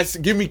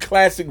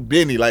classic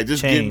Benny, like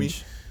just give me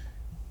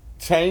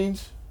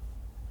Change.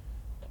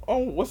 Oh,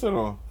 what's it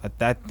on?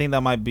 I think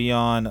that might be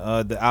on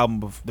the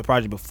album, the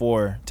project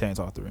before Tana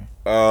Talk 3.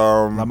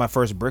 Um, Like my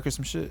first brick or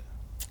some shit.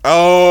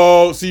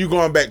 Oh, so you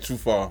going back too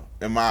far?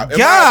 In my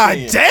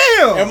opinion.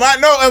 Damn! In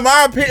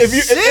my opinion,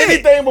 if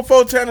anything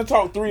before Tana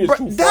Talk 3 is too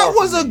far. That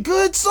was a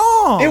good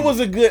song. It was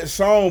a good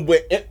song,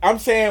 but I'm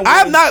saying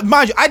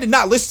mind you, I did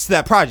not listen to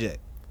that project.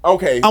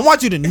 Okay. I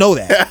want you to know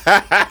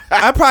that.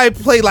 I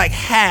probably played like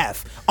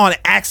half on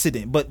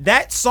accident, but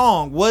that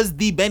song was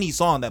the Benny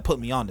song that put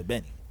me on to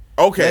Benny.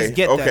 Okay. Let's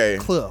get that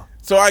clear.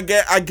 So I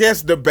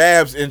guess the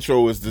Babs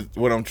intro is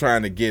what I'm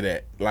trying to get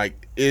at.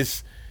 Like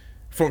it's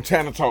from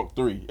Tana Talk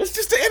 3. It's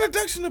just the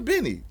introduction of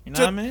Benny. You know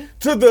what I mean?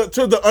 To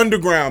the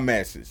underground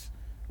masses,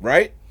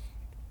 right?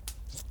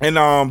 And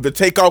the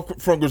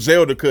takeoff from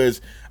Griselda,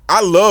 because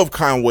I love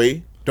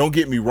Conway, don't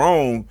get me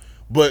wrong,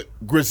 but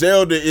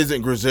Griselda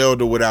isn't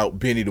Griselda without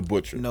Benny the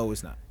Butcher. No,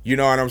 it's not. You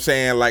know what I'm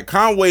saying? Like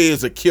Conway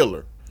is a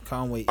killer.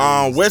 Conway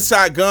West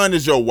Side Gun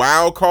is your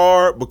wild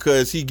card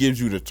because he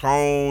gives you the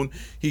tone,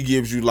 he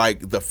gives you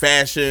like the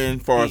fashion,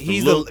 far as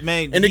the look,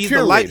 and he's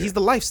the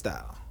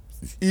lifestyle.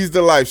 He's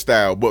the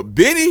lifestyle. But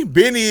Benny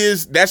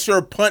that's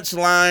your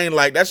punchline,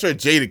 like that's your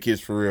Jadakiss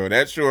for real.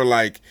 That's your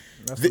like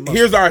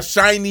here's our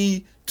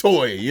shiny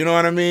toy. You know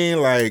what I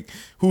mean? Like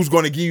who's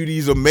gonna give you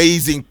these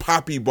amazing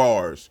poppy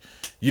bars?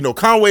 You know,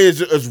 Conway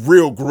is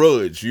real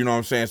grudge, you know what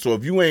I'm saying? So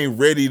if you ain't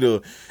ready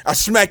to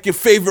smack your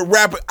favorite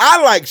rapper,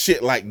 I like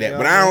shit like that,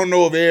 but I don't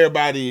know if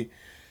everybody,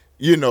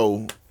 you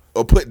know,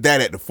 will put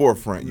that at the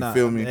forefront. You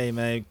feel me? Hey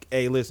man,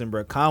 listen,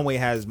 bro. Conway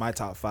has my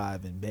top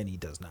 5 and Benny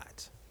does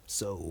not.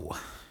 So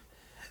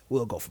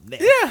we'll go from there.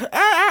 Yeah,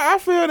 I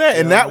feel that.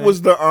 And that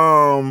was the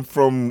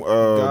from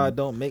God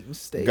Don't Make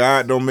Mistakes.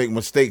 God Don't Make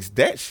Mistakes.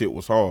 That shit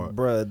was hard.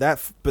 Bruh,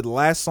 but the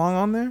last song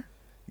on there?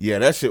 Yeah,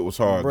 that shit was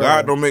hard. Bruh.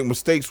 God Don't Make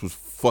Mistakes was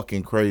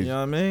fucking crazy. You know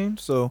what I mean?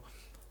 So,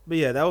 but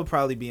yeah, that would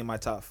probably be in my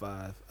top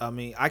 5. I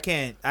mean, I'd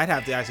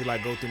have to actually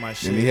like go through my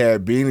shit. And he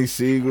had Beanie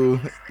Siegel.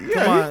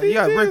 Come on, you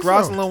got Rick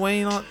Ross and Lil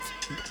Wayne on.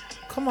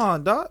 Come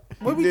on, Doc.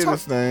 What we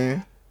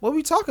talking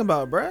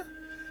about, bruh?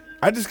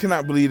 I just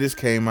cannot believe this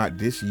came out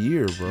this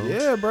year, bro.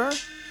 Yeah, bruh.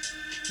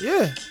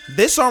 Yeah.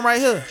 This song right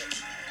here.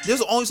 This is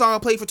the only song I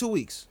played for 2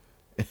 weeks.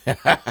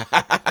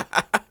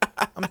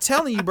 I'm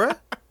telling you, bruh.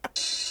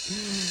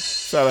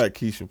 Shout out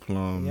Keisha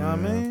Plum. You know what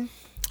I mean?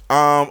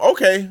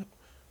 Okay.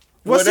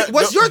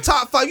 What's your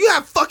top 5? You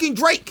have fucking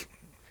Drake.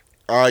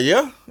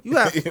 Yeah. You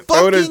have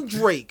fucking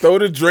Drake. Throw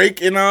the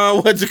Drake and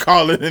what you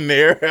call it in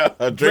there?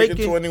 Drake and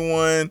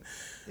 21.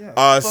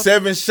 Yeah,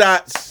 7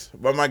 Shots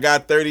by my guy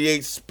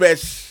 38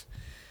 Special.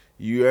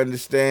 You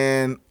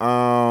understand?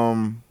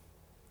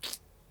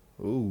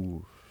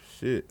 Ooh,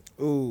 shit.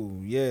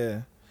 Ooh,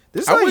 yeah.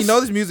 This is how you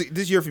know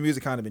this year for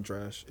music kind of been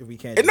trash. If we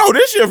can't. No,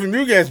 this year for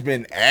music has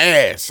been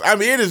ass. I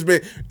mean,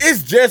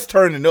 it's just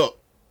turning up.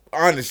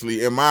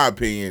 Honestly, in my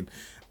opinion,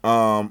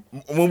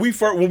 when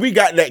we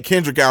got that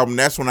Kendrick album,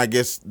 that's when I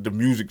guess the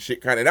music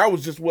shit kind of. That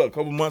was just a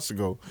couple months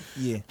ago.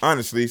 Yeah.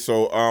 Honestly,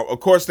 so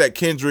of course that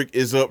Kendrick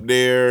is up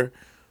there.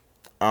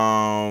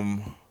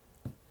 I'm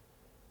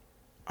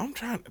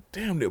trying to.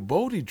 Damn, did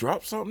Bodie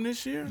drop something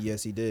this year?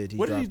 Yes, he did.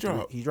 What did he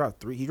drop? He dropped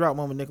 3. He dropped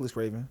one with Nicholas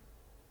Craven.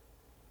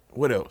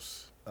 What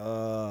else?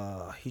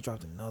 He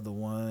dropped another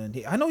one.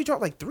 I know he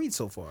dropped like 3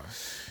 so far.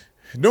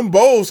 Them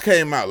bowls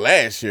came out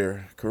last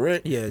year,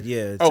 correct?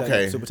 Yeah.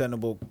 Okay. Super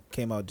Technical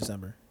came out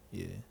December.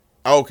 Yeah.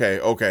 Okay.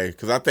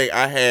 Because I think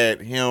I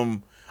had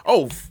him.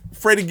 Oh,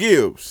 Freddie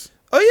Gibbs.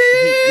 Oh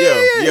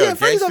yeah.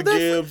 Freddie's Gangsta up there.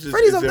 Gibbs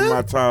Freddie's is up in there.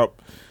 my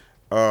top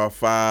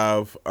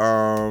 5.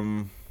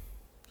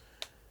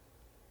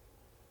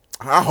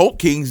 I hope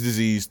King's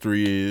Disease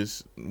 3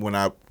 is. When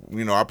I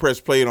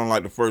pressed play on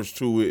like the first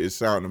 2, it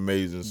sounded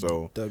amazing.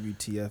 So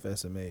WTF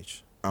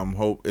SMH.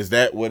 Hope, is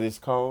that what it's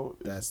called?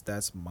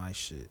 That's my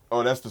shit.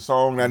 Oh, that's the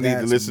song I need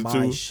to listen That's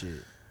my to.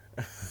 shit.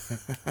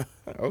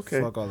 Okay.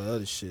 Fuck all the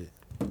other shit.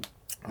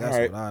 That's All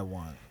right. what I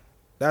want.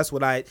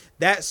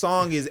 That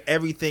song is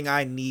everything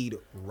I need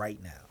right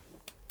now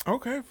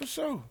Okay, for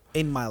sure.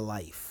 in my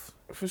life.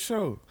 For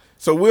sure.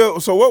 So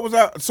what was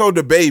that? So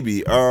the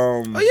baby.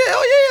 Oh yeah.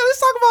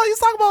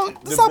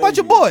 Let's talk about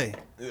your boy.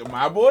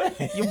 My boy?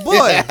 Your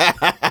boy.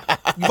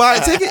 You buy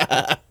a ticket?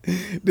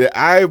 Did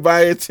I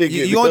buy a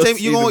ticket? You gonna take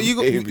me?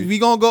 We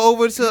gonna go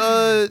over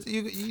to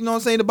you know what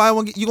I'm saying, to buy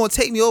one. You gonna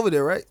take me over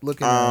there, right?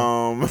 Looking.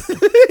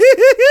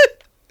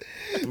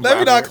 Let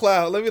me not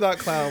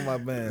clown my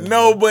man.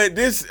 No, but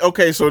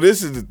so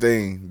this is the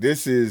thing.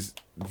 This is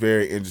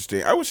very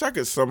interesting. I wish I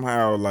could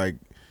somehow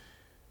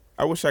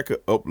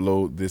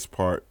upload this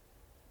part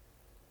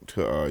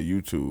to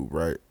YouTube,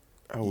 right?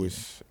 I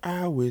wish.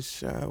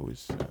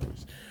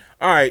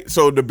 All right,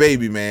 so the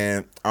baby,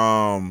 man.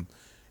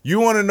 You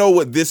want to know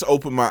what this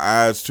opened my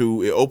eyes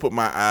to? It opened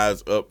my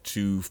eyes up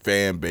to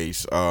fan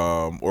base,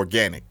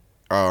 organic.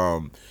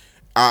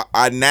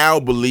 I now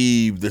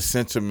believe the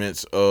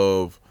sentiments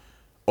of,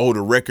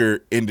 the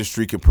record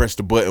industry can press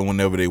the button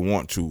whenever they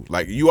want to.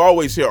 Like, you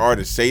always hear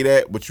artists say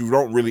that, but you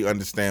don't really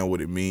understand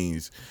what it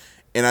means.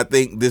 And I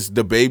think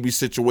the baby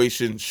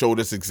situation showed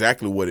us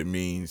exactly what it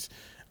means.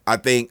 I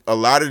think a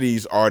lot of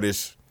these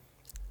artists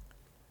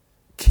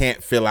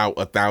can't fill out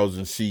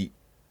 1,000-seat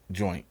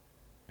joint.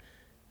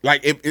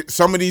 Like, if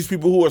some of these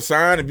people who are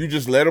signed, if you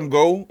just let them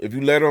go, if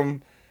you let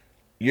them,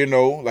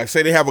 like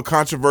say they have a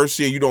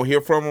controversy and you don't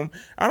hear from them,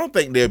 I don't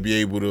think they'll be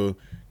able to,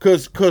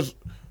 cause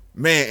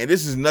man, and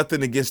this is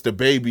nothing against the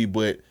baby,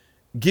 but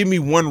give me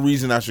one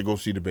reason I should go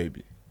see the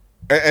baby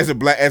as a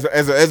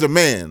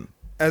man.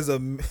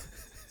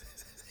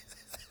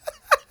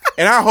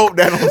 And I hope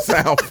that don't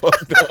sound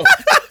fucked up.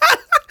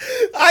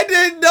 I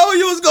didn't know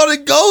you was gonna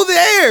go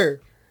there.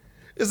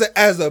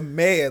 As a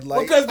man,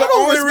 like, because the I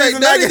don't only respect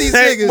reason none of these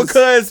niggas.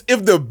 Because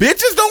if the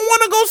bitches don't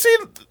want to go see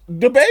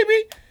the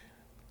baby,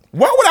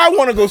 why would I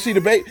want to go see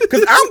the baby?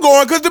 Because I'm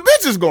going because the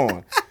bitch is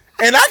going,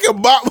 and I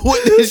can bop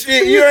with this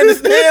shit. You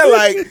understand?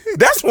 Like,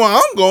 that's why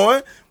I'm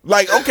going.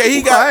 Like, okay,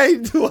 he got. Why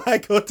do I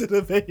go to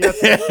the baby?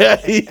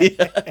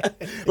 Yeah.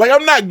 Like,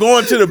 I'm not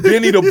going to the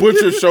Benny the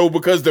Butcher show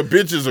because the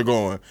bitches are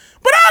going,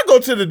 but I go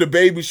to the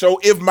baby show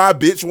if my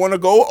bitch want to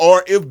go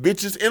or if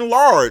bitches in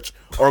large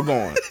are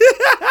going.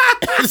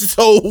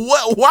 So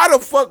what? Why the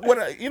fuck would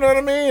I? You know what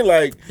I mean?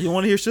 Like, you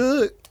want to hear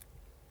Suge?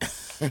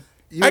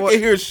 I can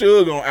hear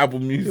Suge on Apple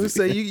Music. You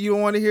say you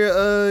don't want to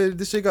hear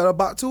this shit got a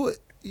bop to it.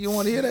 You don't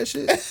want to hear that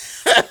shit.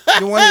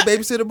 You want to hear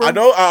Babysitter, bro? I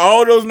know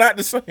all those not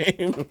the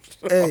same.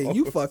 Hey,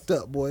 you fucked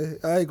up, boy.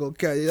 I ain't gonna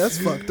carry you. That's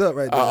fucked up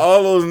right there.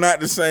 All those not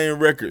the same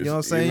records. You know what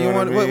I'm saying? You know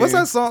what I mean? What's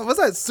that song? What's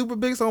that super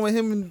big song with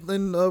him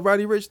and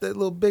Roddy Ricch? That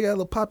little big ass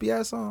little poppy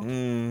ass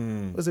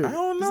song. What's it? I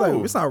don't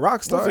know. It's not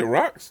Rockstar. Was it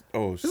Rocks?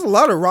 Oh, there's a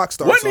lot of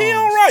Rockstar. Wasn't songs. he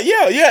on Rock?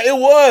 Yeah, it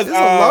was. There's a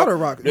lot of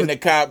rock. In the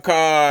cop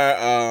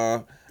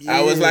car. Yeah.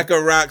 I was like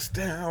a rock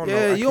star.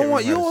 You don't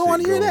want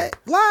to hear that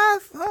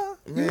live, huh?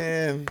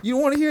 Man, you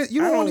don't want to hear. You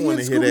don't want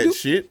to hear that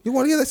shit. You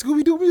want to hear that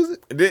Scooby Doo music?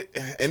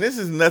 And this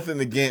is nothing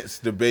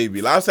against the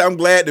baby. Like I said, I'm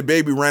glad the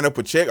baby ran up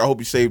a check. I hope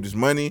he saved his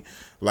money.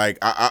 Like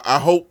I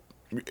hope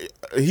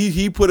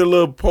he put a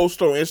little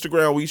post on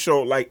Instagram. We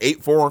showed like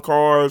 8 foreign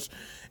cars,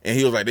 and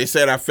he was like, "They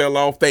said I fell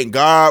off. Thank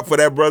God for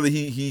that, brother.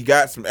 He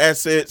got some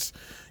assets."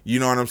 You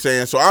know what I'm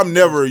saying? So I'm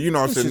never, you know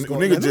what I'm saying,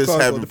 nigga just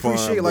having fun.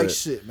 Depreciate like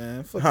shit,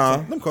 man. Fuck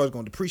them cars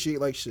gonna depreciate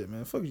like shit,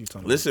 man. Fuck you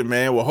talking about. Listen,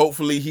 man, well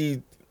hopefully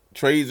he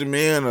trades them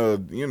in or,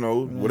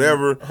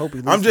 whatever. I hope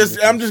he I'm just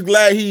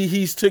glad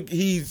he's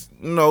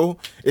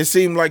it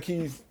seemed like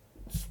he's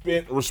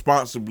spent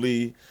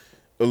responsibly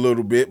a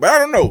little bit. But I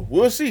don't know.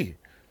 We'll see.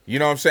 You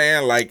know what I'm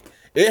saying? Like,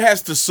 it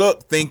has to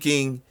suck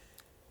thinking.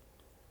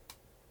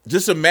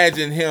 Just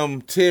imagine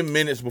him 10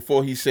 minutes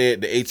before he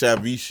said the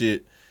HIV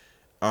shit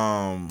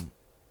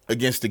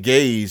against the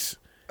gays.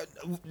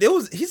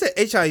 He said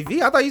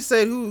HIV. I thought he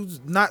said who's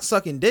not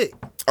sucking dick.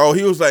 Oh,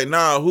 he was like,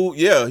 nah,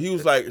 he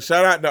was like,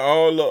 shout out to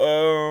all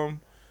the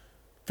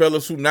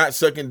fellas who not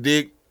sucking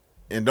dick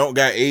and don't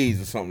got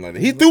AIDS or something like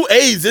that. He threw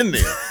AIDS in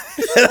there.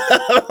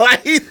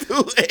 Like, he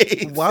threw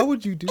AIDS. Why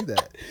would you do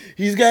that?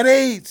 He's got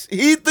AIDS.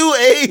 He threw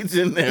AIDS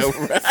in there,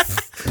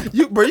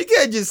 bro. You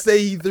can't just say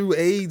he threw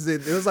AIDS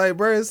in. It was like,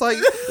 bro, it's like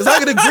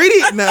an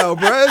ingredient now,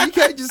 bro. You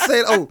can't just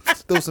say,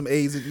 throw some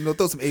AIDS,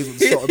 throw some AIDS with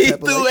salt and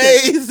pepper. He threw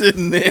AIDS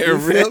in there, you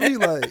feel me?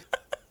 Like,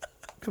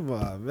 Come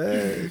on,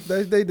 man.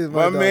 They did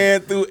My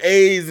man threw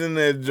A's in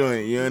that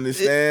joint. You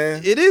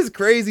understand? It is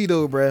crazy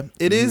though, bruh.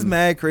 It is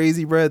mad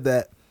crazy, bruh,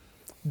 that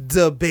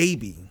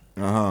DaBaby,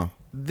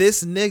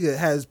 this nigga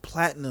has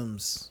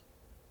platinums,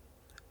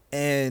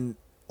 and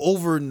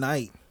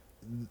overnight,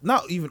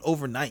 not even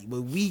overnight,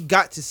 but we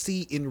got to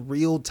see in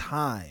real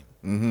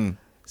time,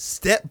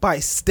 step by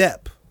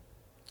step,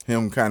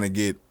 him kind of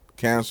get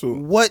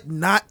canceled. What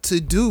not to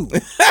do.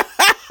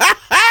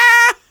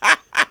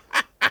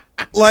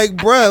 Like,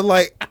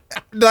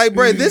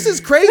 bruh, this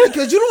is crazy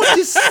because you don't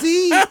just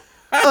see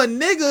a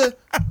nigga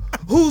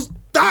who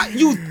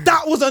you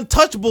thought was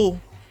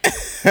untouchable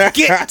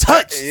get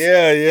touched.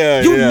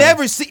 Yeah. You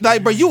never see,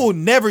 like, bro, you will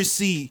never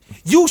see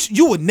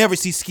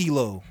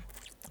Skee-Lo.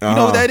 You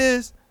know what that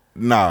is?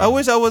 Nah. I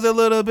wish I was a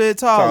little bit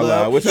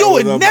taller. You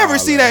would never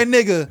see that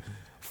nigga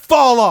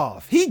fall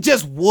off. He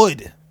just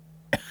would.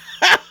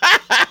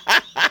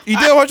 You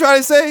know what I'm trying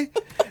to say?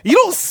 You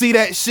don't see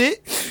that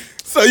shit.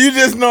 So you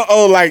just know,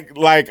 like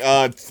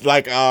Chingy.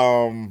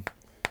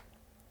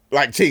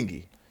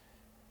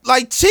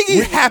 Like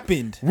Chingy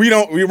happened. We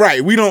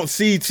don't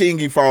see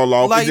Chingy fall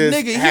off. Like, it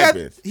just nigga,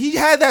 happens. he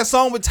had that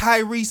song with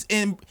Tyrese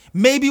and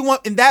maybe one,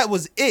 and that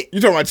was it.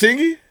 You talking about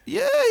Chingy?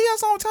 Yeah, he had a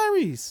song with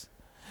Tyrese.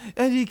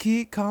 And you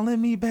keep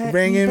calling me back,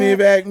 bringing me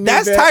back.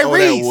 That's back.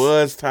 Tyrese. Oh,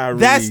 that was Tyrese.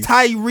 That's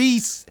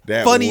Tyrese.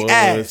 That funny was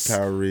ass.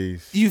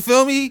 Tyrese. You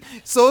feel me?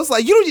 So it's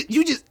like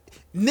you just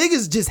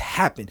niggas just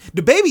happen.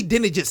 DaBaby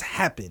didn't just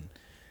happen.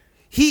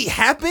 He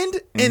happened,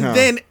 and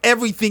then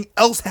everything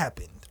else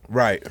happened.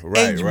 Right.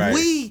 And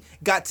we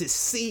got to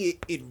see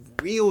it in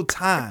real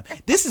time.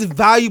 This is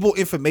valuable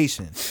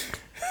information.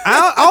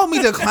 I don't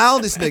mean to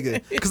clown this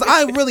nigga, because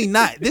I'm really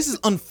not. This is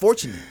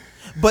unfortunate.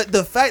 But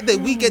the fact that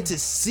we get to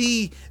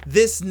see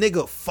this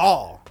nigga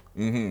fall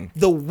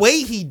the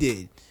way he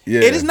did,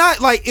 it is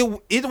not like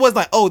it was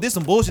like, oh, this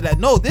some bullshit. That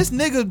no, this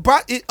nigga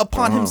brought it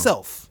upon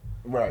himself.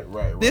 Right.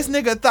 This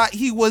nigga thought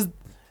he was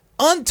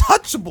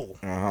untouchable.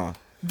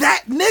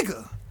 That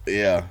nigga.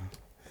 Yeah.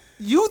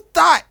 You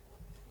thought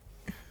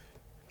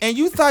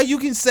you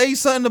can say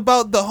something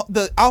about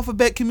the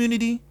alphabet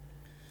community.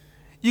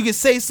 You can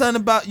say something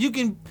about, you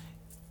can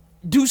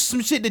do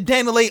some shit to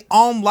Dana Lay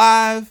on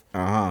live,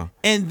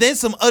 and then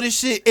some other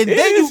shit, and then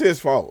it's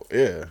his fault.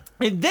 Yeah.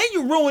 And then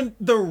you ruin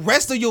the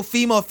rest of your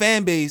female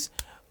fan base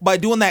by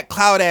doing that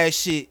cloud ass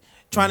shit,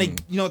 trying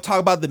to talk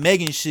about the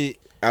Megan shit.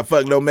 I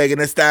fuck no Megan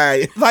Thee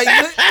Stallion. Like,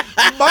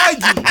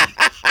 mind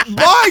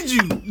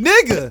you,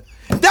 nigga,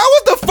 that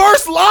was the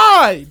first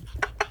line.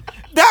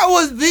 That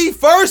was the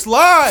first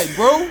line,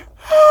 bro.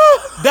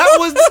 That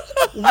was.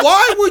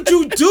 Why would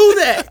you do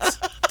that?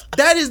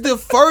 That is the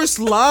first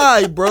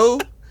line, bro.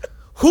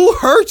 Who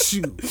hurt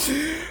you?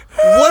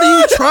 What are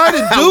you trying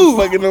to do? I'm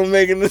fucking no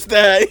Megan Thee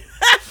Stallion.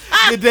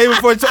 The day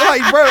before,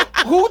 like, bro,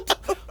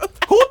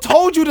 who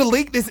told you to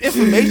leak this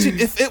information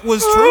if it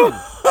was true?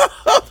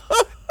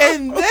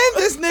 And then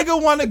this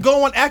nigga want to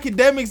go on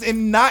academics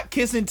and not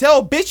kiss and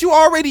tell. Bitch, you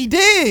already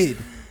did.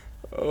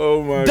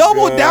 Oh my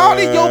Double God. down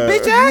in your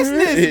bitch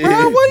assness,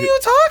 bro. What are you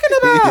talking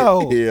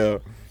about? Yeah.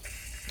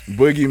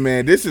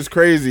 Boogeyman, this is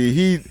crazy.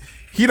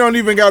 He don't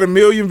even got 1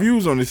 million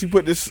views on this. He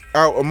put this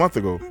out a month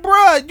ago.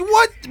 Bruh,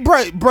 what?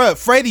 Bruh,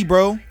 Freddie,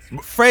 bro.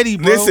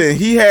 Listen,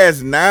 he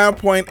has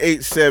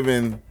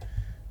 9.87.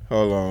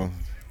 Hold on.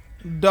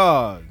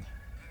 Dog.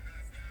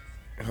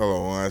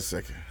 Hold on 1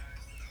 second.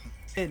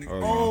 And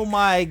oh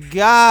my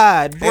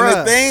God, bruh.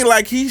 And the thing,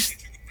 like, he's...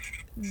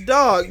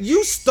 Dog,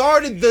 you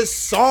started the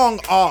song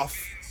off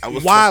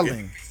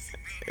wilding.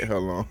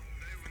 Hold on.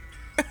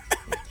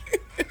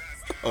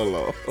 Hold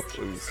on. Let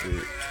me see.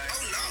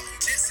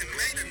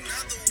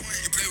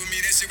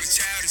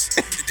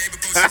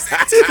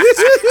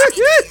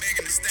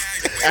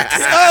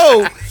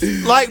 Oh,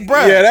 like,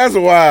 bruh. Yeah, that's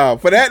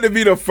wild. For that to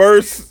be the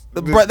first,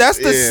 bruh, that's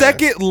the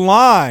second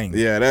line.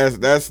 Yeah,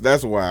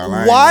 that's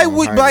wild. Why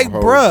would, like,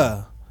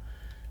 bruh,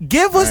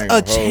 give us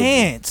a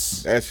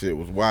chance. That shit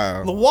was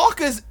wild.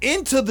 Walk us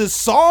into the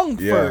song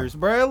first,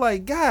 bruh.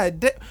 Like, God,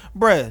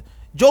 bruh,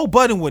 Joe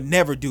Budden would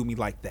never do me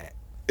like that.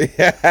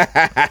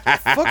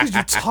 Fuck is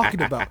you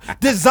talking about?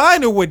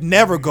 Designer would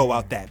never go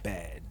out that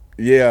bad.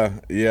 Yeah.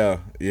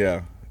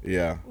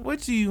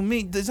 What do you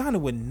mean? Designer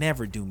would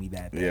never do me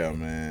that bad. Yeah,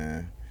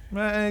 man.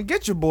 Man,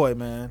 get your boy,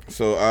 man.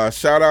 So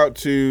shout out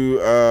to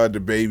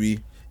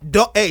DaBaby.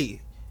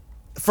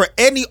 For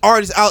any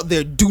artist out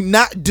there, do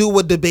not do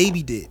what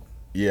DaBaby did.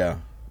 Yeah.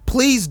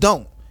 Please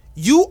don't.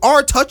 You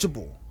are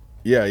touchable.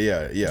 Yeah.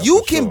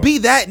 You can be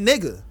that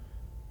nigga.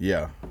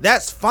 Yeah.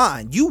 That's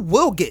fine. You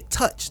will get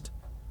touched.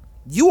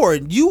 You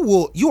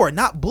are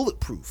not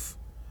bulletproof.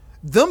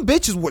 Them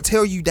bitches will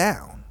tear you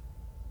down.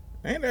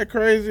 Ain't that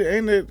crazy?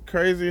 Ain't it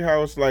crazy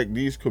how it's like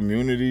these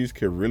communities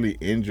can really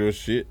end your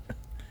shit?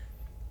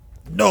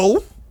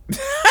 No.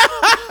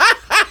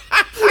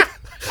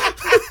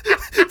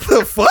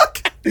 The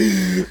fuck?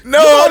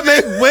 No, you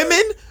make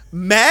women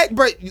mad,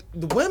 bro.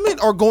 Women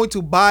are going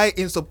to buy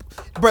and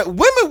bro.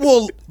 Women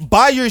will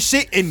buy your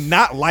shit and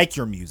not like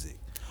your music.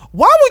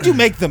 Why would you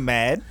make them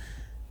mad?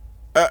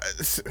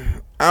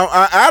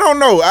 I don't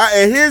know.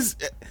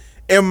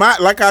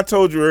 Like I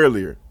told you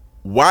earlier,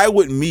 why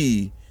would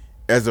me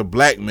as a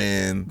black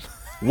man,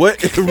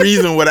 what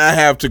reason would I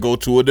have to go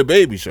to a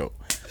DaBaby show?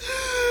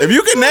 If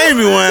you can name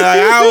me one, like,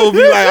 I will be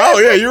like, oh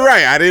yeah, you're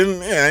right. I didn't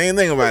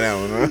think about that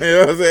one. You know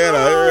what I'm saying?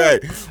 You're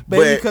right.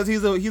 Baby, because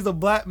he's a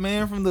black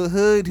man from the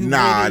hood.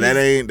 That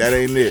ain't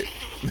it.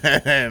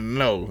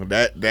 No,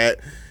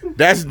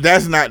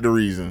 that's not the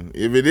reason.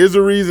 If it is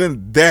a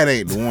reason, that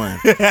ain't the one.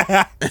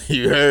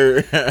 You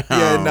heard?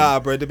 Yeah,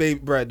 nah, bro.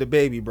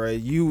 DaBaby, bro.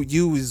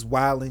 You is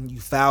wilding. You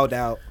fouled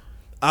out.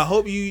 I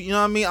hope you know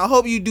what I mean. I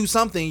hope you do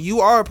something. You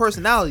are a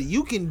personality.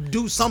 You can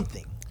do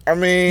something. I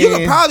mean, you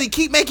can probably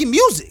keep making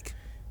music.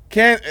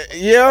 You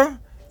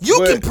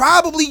can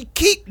probably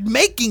keep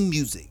making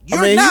music.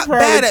 You're not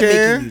bad at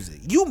making music.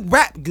 You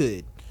rap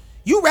good.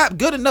 You rap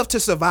good enough to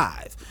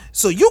survive.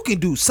 So you can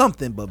do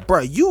something, but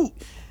niggas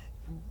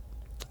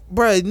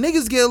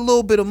get a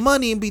little bit of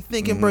money and be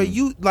thinking,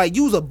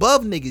 you's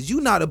above niggas.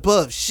 You not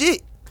above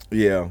shit.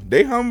 Yeah,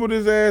 they humbled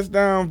his ass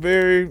down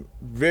very,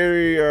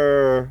 very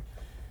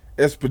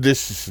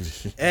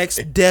expeditiously.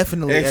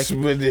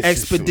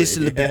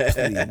 Expeditiously.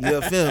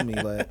 You feel me?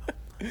 Like,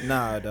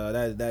 nah,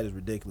 dog, that is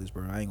ridiculous,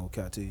 bro. I ain't gonna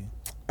count to you.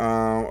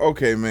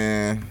 Okay,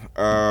 man.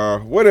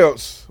 What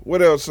else?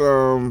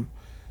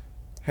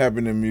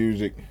 Happened in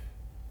music?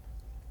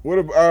 What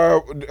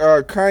about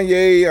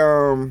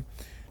Kanye?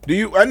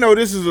 I know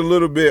this is a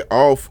little bit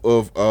off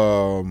of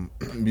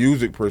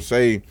music per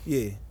se.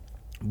 Yeah.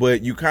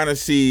 But you kind of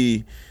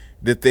see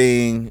the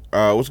thing.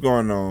 What's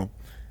going on?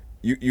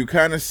 You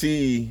kind of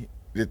see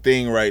the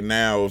thing right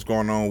now. What's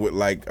going on with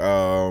like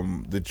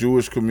the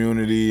Jewish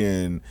community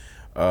and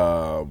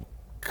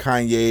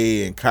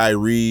Kanye and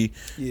Kyrie.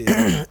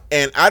 Yeah.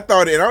 And I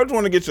just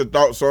want to get your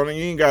thoughts on it.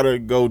 You ain't gotta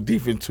go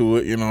deep into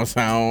it. You know what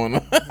I'm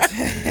saying?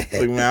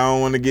 I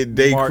don't want to get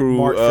Day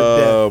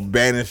Crew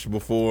banished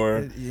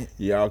before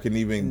y'all can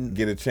even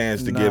get a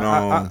chance to get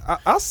on.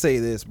 I'll say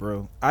this,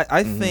 bro.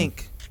 I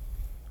think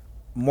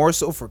more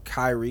so for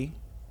Kyrie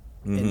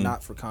and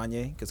not for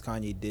Kanye, because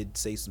Kanye did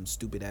say some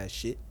stupid ass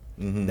shit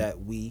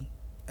that we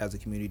as a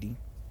community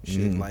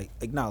should like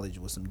acknowledge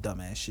was some dumb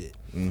ass shit.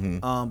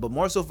 But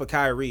more so for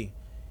Kyrie,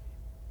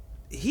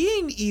 he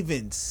ain't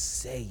even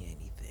say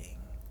anything.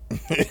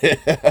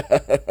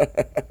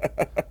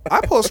 I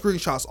post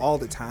screenshots all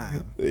the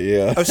time.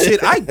 Yeah. Of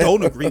shit I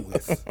don't agree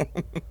with.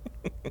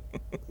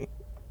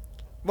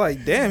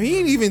 Like, damn, he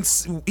didn't even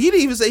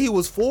say he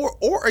was for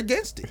or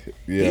against it.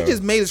 Yeah. He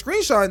just made a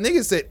screenshot and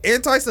nigga said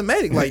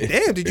anti-Semitic. Like,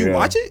 damn, did you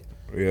watch it?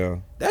 Yeah.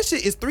 That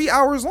shit is 3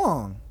 hours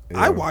long.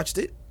 Yeah. I watched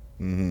it.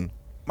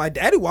 My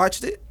daddy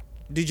watched it.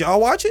 Did y'all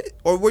watch it,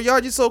 or were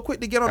y'all just so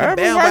quick to get on the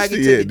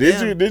bandwagon?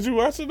 Did you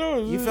watch it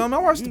though? You feel me?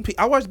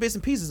 I watched bits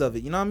and pieces of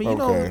it. You know what I mean?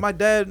 Okay. You know, my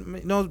dad,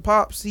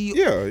 pops. He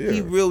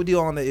real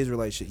deal on the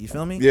Israelite shit. You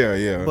feel me?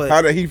 Yeah. But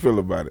how did he feel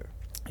about it?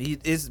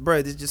 It's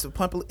just a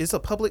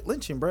public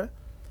lynching, bro.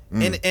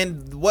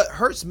 And what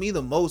hurts me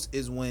the most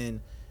is when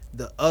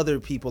the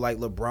other people like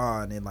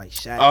LeBron and like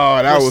Shaq.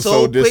 Oh, that was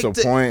so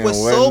disappointing. Was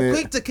so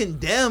quick to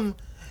condemn.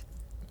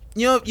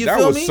 You feel me?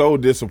 That was so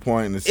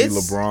disappointing to see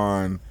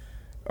LeBron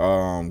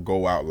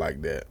go out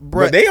like that.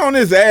 But they on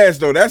his ass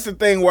though. That's the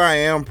thing why I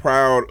am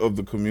proud of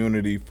the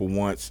community for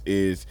once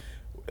is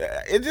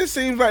it just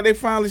seems like they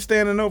finally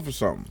standing up for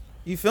something.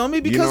 You feel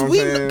me?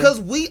 Because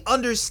we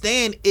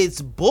understand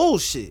it's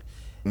bullshit.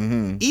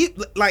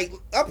 Like,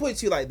 I'll put it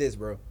to you like this,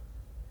 bro.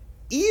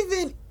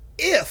 Even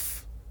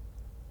if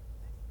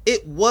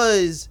it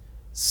was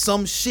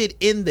some shit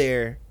in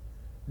there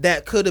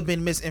that could have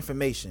been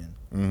misinformation,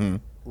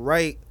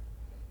 right?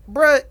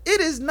 Bruh,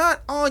 it is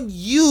not on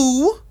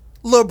you,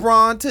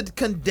 LeBron, to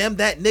condemn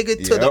that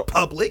nigga to the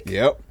public.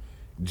 Yep.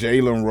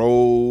 Jalen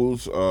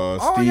Rose,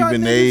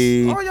 Stephen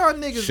A, all y'all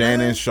niggas,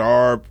 Shannon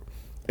Sharp.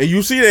 And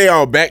you see they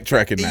all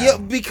backtracking now. Yeah,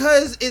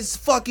 because it's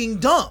fucking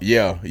dumb.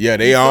 Yeah,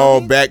 they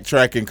all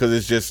backtracking because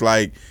it's just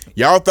like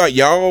y'all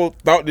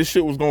thought this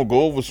shit was gonna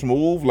go over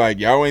smooth. Like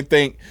y'all ain't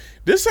think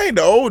this ain't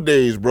the old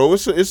days, bro.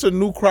 It's a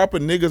new crop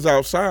of niggas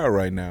outside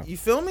right now. You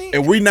feel me?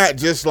 And we not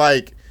just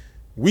like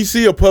we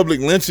see a public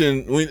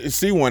lynching. We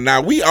see one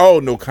now. We all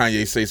know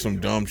Kanye say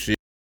some dumb shit.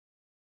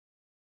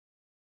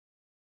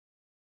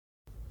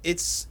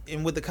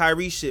 And with the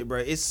Kyrie shit, bro,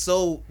 it's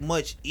so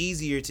much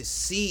easier to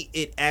see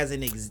it as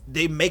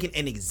they making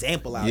an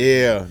example out of it.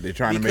 Yeah, they're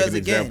trying to make an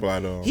example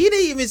out of him. He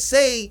didn't even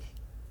say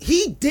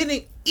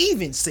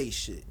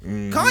shit.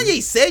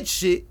 Kanye said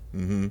shit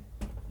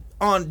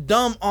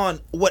on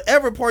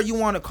whatever part you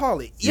want to call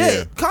it.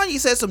 Yeah, Kanye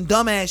said some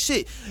dumb ass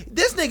shit.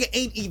 This nigga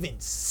ain't even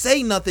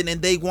say nothing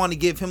and they want to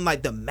give him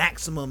like the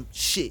maximum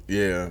shit.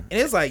 Yeah. And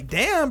it's like,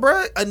 damn,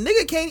 bro, a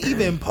nigga can't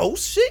even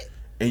post shit.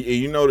 And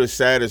you know the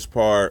saddest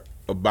part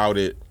about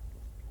it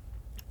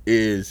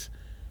is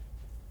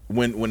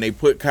when they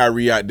put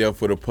Kyrie out there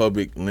for the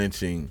public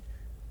lynching,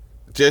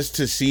 just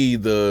to see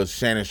the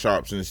Shannon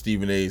Sharps and the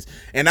Stephen A's,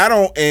 and I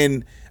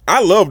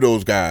love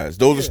those guys.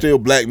 Those are still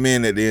black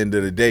men at the end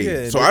of the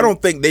day. So I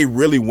don't think they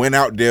really went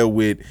out there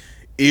with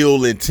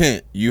ill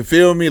intent. You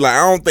feel me? Like,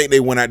 I don't think they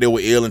went out there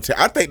with ill intent.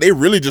 I think they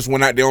really just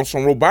went out there on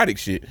some robotic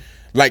shit.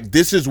 Like,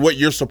 this is what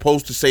you're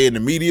supposed to say in the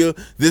media.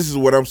 This is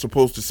what I'm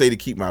supposed to say to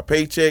keep my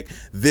paycheck.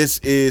 This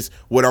is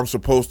what I'm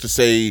supposed to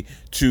say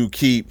to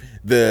keep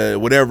the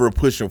whatever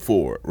pushing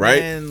forward,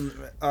 right? And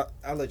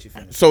I'll let you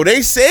finish. So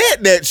they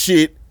said that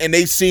shit, and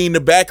they seen the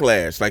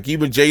backlash. Like,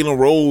 even Jalen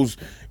Rose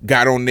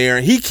got on there,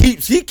 and he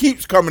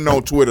keeps coming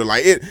on Twitter.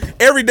 Like,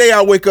 every day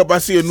I wake up, I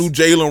see a new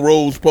Jalen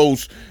Rose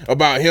post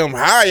about him.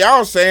 How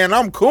y'all saying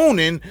I'm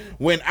cooning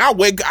when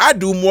I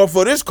do more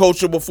for this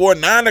culture before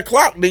 9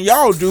 o'clock than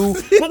y'all do.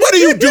 But what do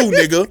you do,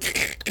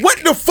 nigga?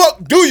 What the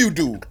fuck do you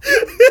do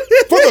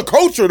for the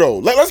culture, though?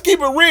 Let's keep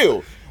it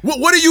real.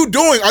 What are you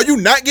doing? Are you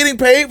not getting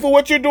paid for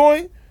what you're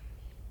doing?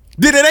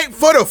 Then it ain't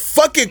for the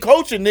fucking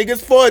culture,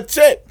 niggas, for a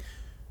check.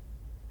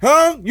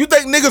 Huh? You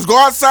think niggas go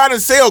outside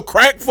and sell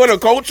crack for the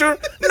culture?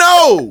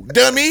 No,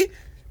 dummy.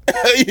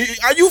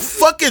 Are you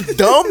fucking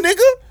dumb,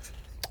 nigga?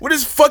 With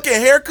this fucking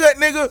haircut,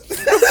 nigga? What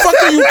the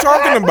fuck are you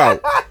talking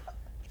about?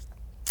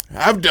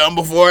 I've done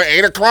before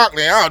 8 o'clock,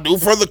 then I'll do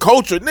for the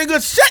culture.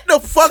 Nigga, shut the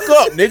fuck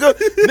up, nigga.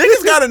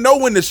 Niggas gotta know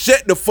when to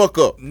shut the fuck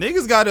up.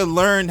 Niggas gotta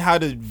learn how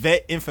to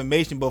vet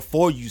information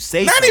before you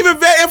say Not something. even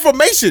vet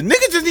information.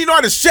 Niggas just need to know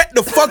how to shut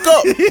the fuck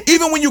up.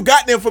 Even when you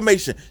got the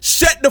information.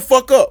 Shut the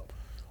fuck up.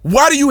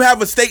 Why do you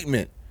have a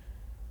statement?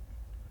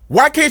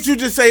 Why can't you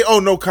just say, oh,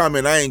 no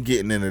comment, I ain't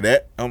getting into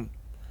that? You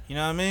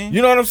know what I mean?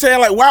 You know what I'm saying?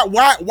 Like,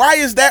 why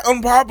is that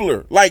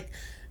unpopular? Like,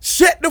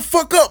 shut the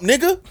fuck up,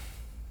 nigga.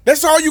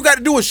 That's all you got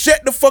to do is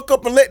shut the fuck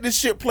up and let this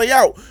shit play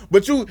out.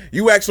 But you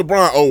ask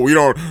LeBron, oh, we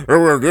don't,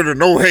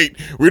 no hate.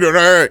 We don't,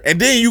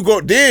 and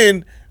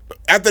then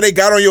after they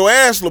got on your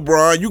ass,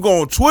 LeBron, you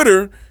go on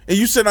Twitter and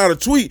you send out a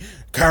tweet,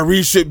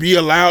 Kyrie should be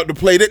allowed to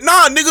play that.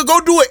 Nah, nigga, go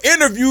do an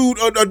interview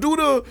or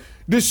do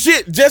the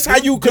shit just how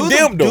you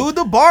condemned them. Do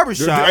the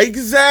barbershop.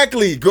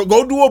 Exactly.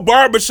 Go do a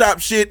barbershop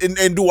shit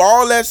and do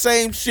all that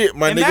same shit,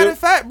 my nigga. Matter of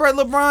fact, bro,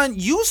 LeBron,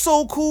 you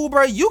so cool,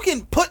 bro. You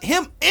can put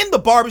him in the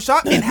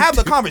barbershop and have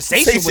the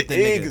conversation with the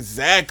nigga.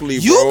 Exactly,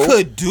 bro. You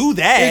could do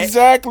that.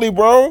 Exactly,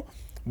 bro.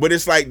 But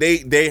it's like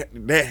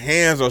their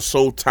hands are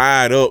so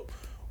tied up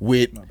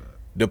with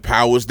the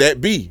powers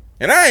that be.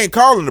 And I ain't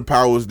calling the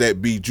powers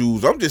that be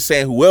Jews. I'm just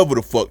saying whoever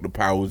the fuck the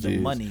powers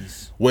is.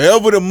 Monies.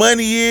 Wherever the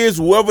money is,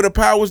 whoever the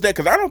powers that,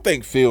 because I don't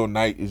think Phil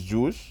Knight is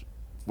Jewish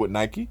with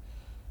Nike.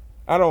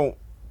 I don't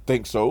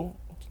think so.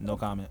 No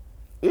comment.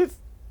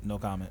 No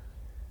comment.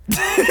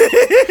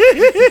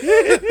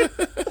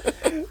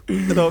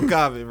 No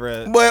comment,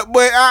 bro. But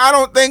I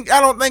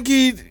don't think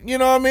he, you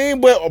know what I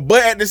mean?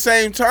 But at the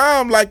same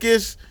time, like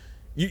it's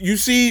you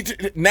see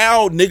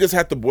now niggas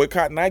have to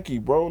boycott Nike,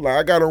 bro. Like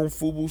I got on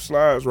FUBU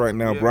slides right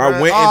now, bro. I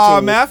went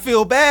into man, I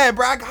feel bad,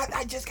 bro.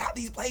 I just got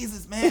these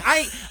blazers, man.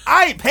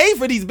 I ain't paid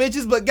for these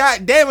bitches, but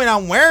god damn it,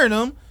 I'm wearing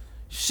them.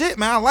 Shit,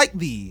 man, I like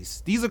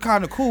these. These are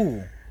kind of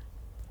cool.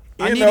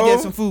 I need to get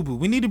some FUBU.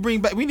 We need to bring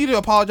back. We need to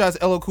apologize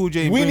to LL Cool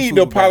J. We need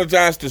to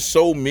apologize to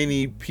so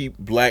many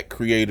black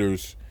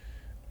creators.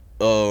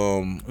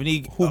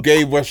 Who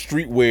gave us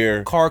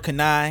streetwear? Car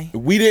Kanai.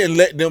 We didn't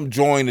let them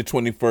join the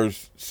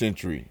 21st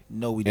century.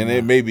 No, we didn't. And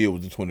then maybe it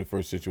was the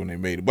 21st century when they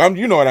made it. But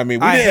you know what I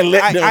mean. We didn't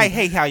let them. I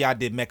hate how y'all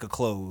did Mecca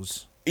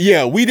clothes.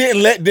 Yeah, we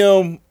didn't let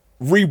them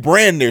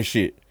rebrand their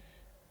shit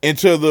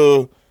into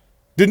the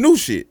new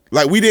shit.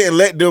 Like we didn't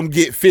let them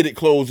get fitted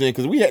clothes in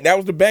because that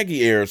was the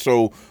baggy era.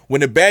 So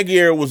when the baggy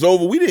era was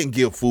over, we didn't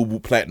give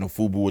Platinum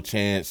FUBU a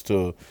chance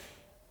to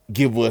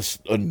give us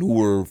a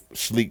newer,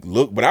 sleek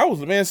look. But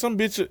some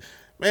bitch,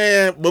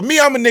 man. But me,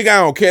 I'm a nigga.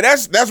 I don't care.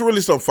 That's really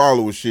some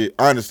follower shit.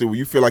 Honestly, when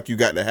you feel like you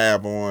got to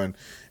have on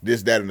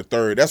this, that, and the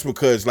third, that's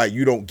because like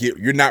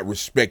you're not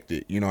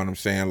respected. You know what I'm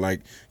saying?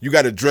 Like you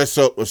got to dress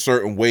up a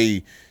certain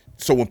way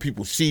so when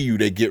people see you,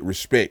 they get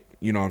respect.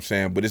 You know what I'm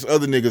saying? But there's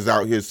other niggas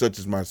out here, such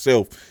as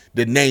myself,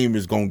 the name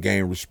is gonna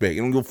gain respect.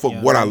 You don't give a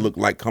fuck what I look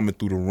like coming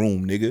through the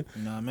room, nigga.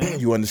 Nah,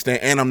 man. You understand?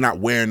 And I'm not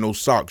wearing no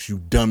socks, you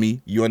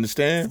dummy. You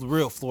understand?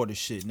 Real Florida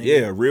shit, nigga.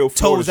 Yeah, real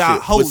Florida toes shit.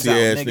 out, hoes Pussy out,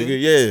 ass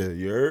nigga. Yeah,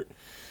 you heard?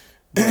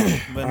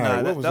 But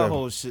nah, that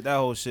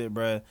whole shit,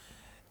 bro.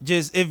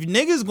 Just if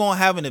niggas gonna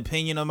have an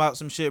opinion about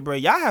some shit, bro,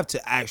 y'all have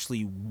to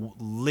actually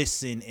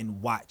listen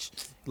and watch.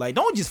 Like,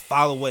 don't just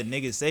follow what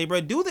niggas say, bro.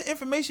 Do the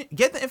information,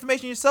 get the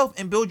information yourself,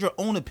 and build your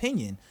own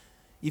opinion.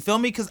 You feel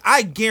me? Because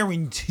I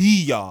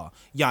guarantee y'all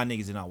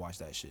niggas did not watch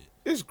that shit.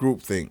 It's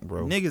groupthink,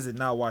 bro. Niggas did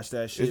not watch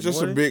that shit. It's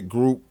just a big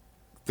group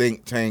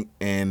think tank,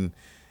 and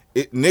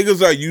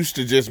niggas are used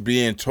to just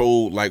being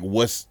told like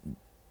what's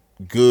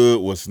good,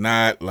 what's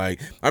not.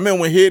 Like I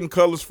remember when Hidden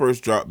Colors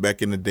first dropped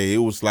back in the day, it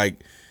was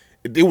like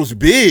it was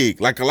big,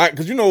 like a lot,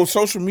 because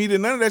social media,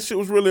 none of that shit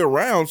was really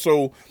around,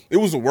 so it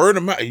was a word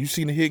of mouth. You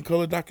seen the Hidden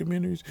Color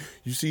documentaries?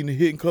 You seen the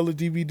Hidden Color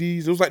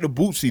DVDs? It was like the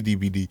Bootsy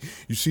DVD.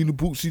 You seen the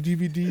Bootsy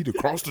DVD, the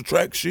Cross the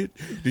Track shit?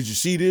 Did you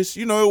see this?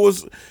 It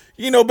was,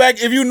 back,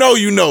 if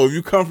if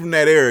you come from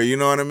that era, you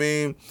know what I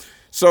mean?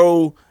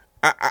 So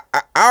I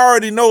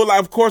already know, like,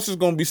 of course there's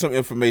going to be some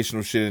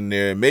informational shit in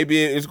there.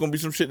 Maybe it's going to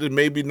be some shit that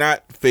maybe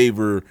not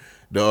favor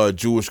the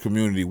Jewish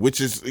community, which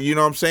is, you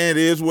know what I'm saying, it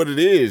is what it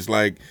is.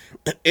 Like,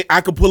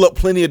 I could pull up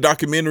plenty of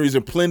documentaries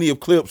and plenty of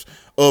clips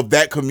of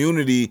that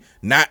community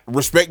not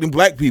respecting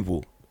black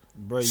people.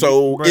 Bro,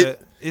 so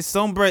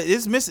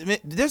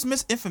there's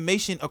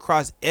misinformation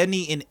across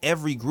any and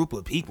every group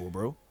of people,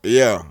 bro.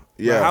 Yeah.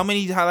 Bro, how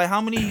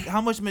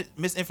much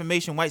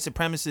misinformation white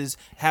supremacists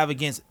have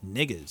against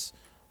niggas?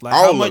 Like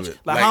all how much, of it.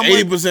 Like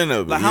 80%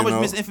 of it. Like how much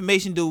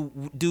misinformation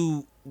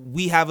do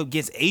we have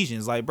against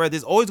Asians? Like, bro,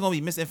 there's always gonna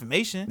be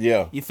misinformation.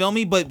 Yeah. You feel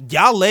me? But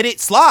y'all let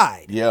it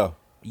slide. Yeah.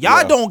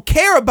 Y'all don't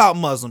care about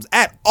Muslims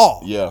at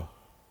all. Yeah.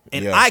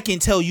 And I can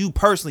tell you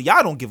personally,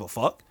 y'all don't give a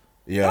fuck.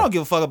 Yeah. Y'all don't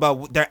give a fuck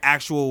about their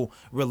actual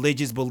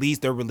religious beliefs,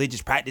 their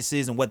religious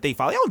practices, and what they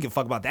follow. Y'all don't give a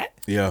fuck about that.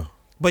 Yeah.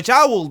 But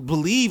y'all will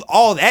believe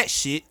all that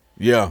shit.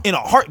 Yeah. In a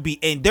heartbeat,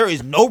 and there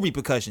is no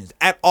repercussions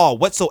at all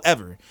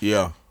whatsoever.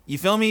 Yeah. You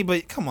feel me?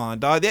 But come on,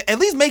 dog. At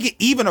least make it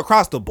even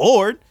across the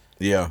board.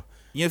 Yeah.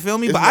 You feel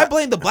me? But I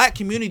blame the black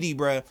community,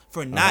 bruh,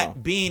 for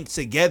not being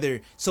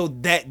together so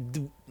that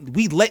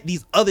we let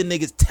these other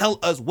niggas tell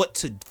us what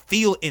to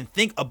feel and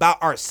think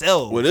about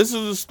ourselves. Well, this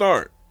is a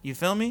start. You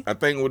feel me? I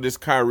think with this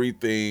Kyrie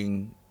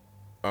thing,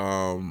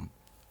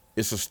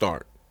 it's a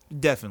start.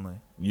 Definitely.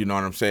 You know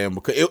what I'm saying?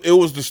 Because it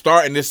was the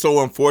start, and it's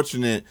so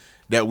unfortunate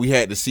that we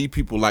had to see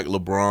people like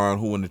LeBron,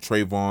 who in the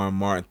Trayvon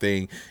Martin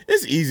thing,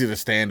 it's easy to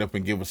stand up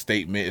and give a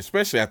statement,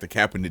 especially after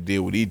Kaepernick did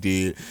what he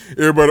did.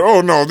 Everybody,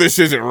 oh no, this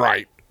isn't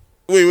right.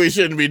 We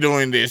shouldn't be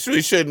doing this.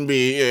 We shouldn't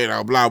be, you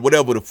know, blah,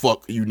 whatever the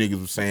fuck you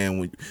niggas were saying,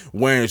 with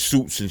wearing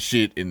suits and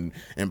shit and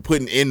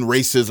putting in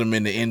racism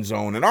in the end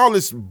zone and all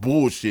this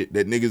bullshit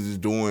that niggas is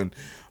doing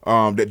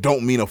that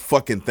don't mean a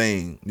fucking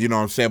thing. You know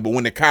what I'm saying? But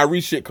when the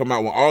Kyrie shit come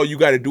out, when all you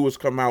got to do is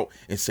come out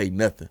and say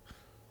nothing.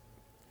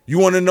 You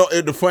want to know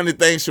the funny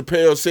thing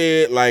Chappelle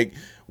said, like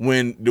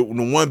when the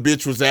one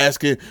bitch was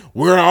asking,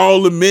 where are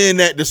all the men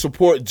at to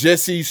support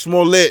Jussie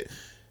Smollett?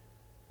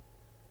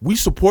 We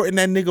supporting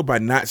that nigga by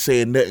not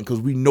saying nothing because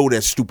we know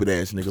that stupid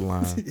ass nigga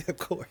lying. Yeah, of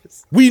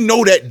course. We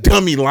know that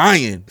dummy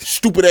lying,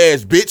 stupid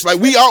ass bitch. Like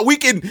we know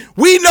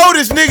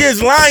this nigga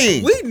is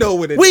lying. We know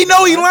what it is. We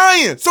know he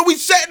lying. So we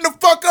setting the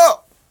fuck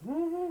up.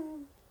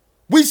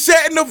 We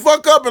setting the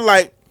fuck up and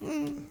like,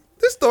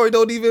 this story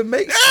don't even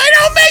make sense. It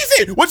don't make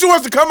sense. What you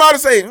want to come out and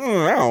say?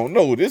 I don't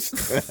know this.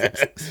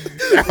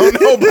 I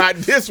don't know about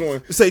this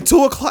one. Say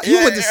 2:00. You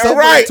went to Subway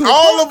right. at 2 o'clock?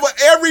 All of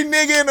every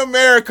nigga in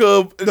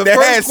America that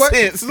has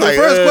sense. The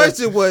first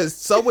question was,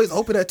 Subway's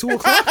open at 2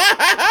 o'clock?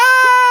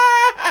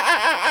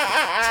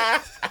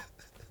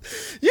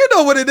 You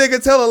know when a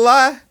nigga tell a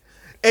lie,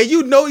 and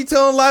you know he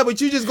telling a lie,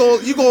 but you know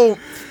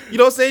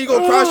what I'm saying? You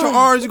gonna cross your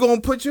arms, you gonna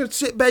put your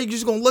shit back, you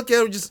just gonna look at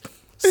it and just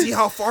see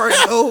how far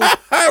it goes.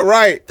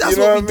 Right. That's you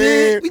know what we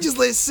did. We just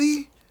let it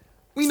see.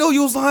 We know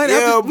you was lying.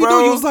 We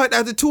know you was lying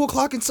after 2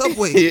 o'clock in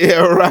Subway.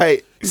 Yeah,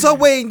 right.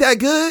 Subway ain't that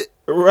good.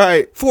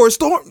 Right. For a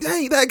storm, that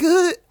ain't that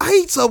good.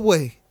 I eat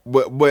Subway.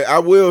 But I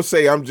will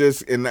say, I'm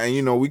just, and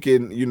you know, we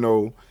can, you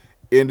know,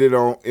 end it.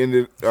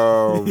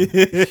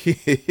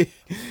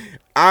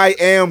 I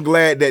am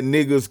glad that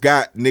niggas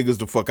got niggas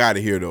the fuck out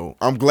of here, though.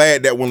 I'm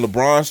glad that when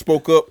LeBron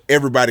spoke up,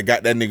 everybody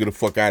got that nigga the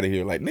fuck out of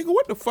here. Like, nigga,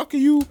 what the fuck are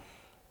you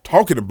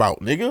talking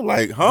about, nigga?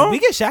 Like, huh? Did we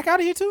get Shaq out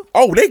of here too?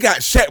 Oh, they got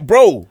Shaq,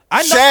 bro.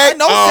 I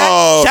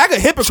know Shaq a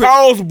hypocrite.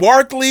 Charles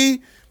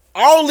Barkley,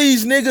 all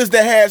these niggas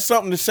that had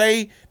something to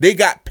say, they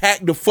got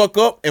packed the fuck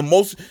up. And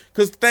because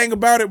the thing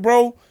about it,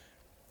 bro,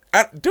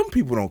 them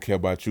people don't care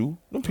about you.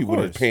 Them people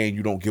that paying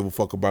you don't give a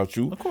fuck about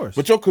you. Of course.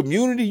 But your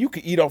community, you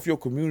can eat off your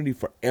community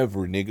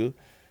forever, nigga.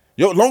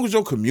 As long as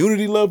your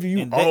community love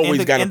you,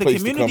 always got a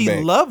place to come back. And the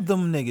community love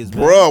them niggas,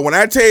 man. Bro, when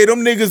I tell you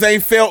them niggas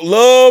ain't felt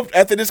loved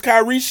after this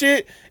Kyrie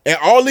shit, and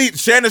all these,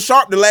 Shannon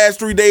Sharp the last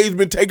 3 days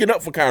been taking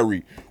up for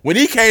Kyrie. When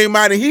he came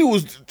out and he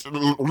was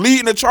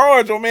leading the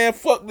charge, oh man,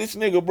 fuck this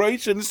nigga, bro. He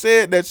shouldn't have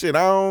said that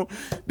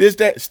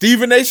shit.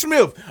 Stephen A.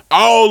 Smith,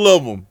 all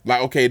of them.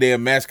 Like, okay, they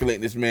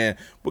emasculate this man.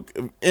 But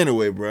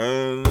anyway,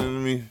 bro,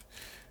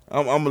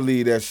 I'm gonna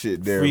leave that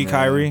shit there. Free man.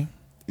 Kyrie.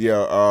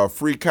 Yeah,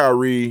 free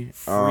Kyrie.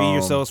 Free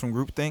yourselves from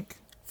groupthink.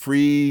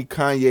 Free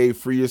Kanye.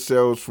 Free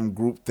yourselves from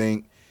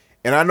groupthink.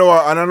 And I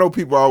know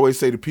people always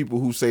say the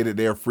people who say that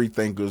they're free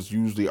thinkers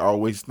usually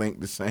always think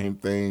the same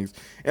things.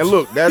 And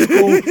look, that's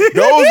cool.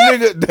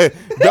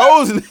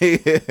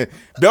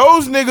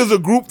 those niggas are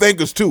group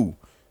thinkers too.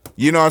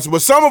 You know,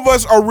 but some of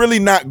us are really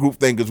not group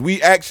thinkers.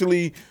 We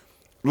actually,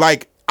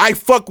 like, I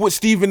fuck with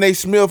Stephen A.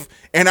 Smith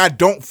and I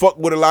don't fuck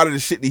with a lot of the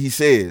shit that he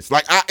says.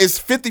 Like, it's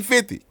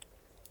 50-50.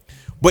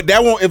 But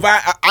that won't, if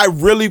I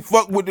really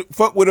fuck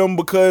with him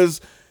because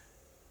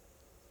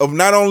of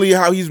not only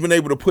how he's been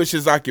able to push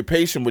his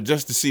occupation, but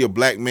just to see a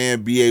black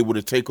man be able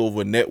to take over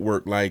a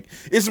network, like,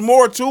 it's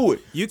more to it.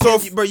 You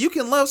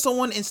can love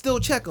someone and still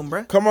check them,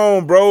 bro. Come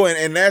on, bro,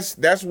 and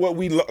that's what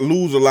we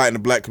lose a lot in the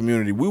black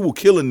community. We will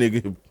kill a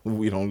nigga if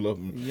we don't love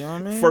him. You know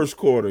what I mean? First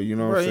quarter, you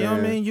know what I'm saying? You know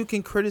what I mean? You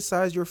can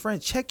criticize your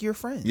friend. Check your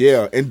friend.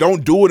 Yeah, and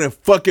don't do it in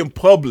fucking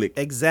public.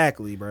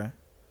 Exactly, bro.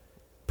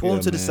 Pull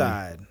him to the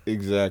side.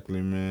 Exactly,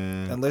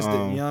 man. Unless you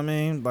know what I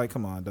mean? Like,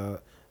 come on,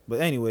 dog.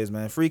 But anyways,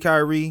 man, free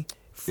Kyrie,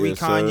 free Yes,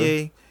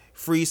 Kanye,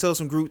 free yourself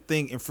some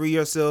groupthink, and free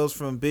yourselves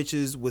from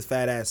bitches with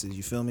fat asses.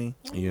 You feel me?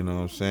 You know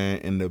what I'm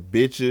saying? And the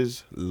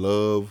bitches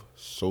love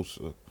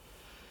Sosa.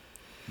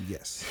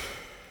 Yes.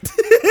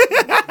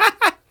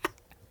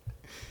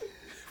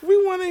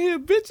 We want to hear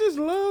bitches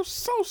love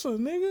Sosa,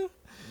 nigga.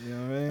 You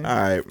know what I mean? All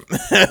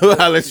right.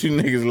 I'll let you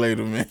niggas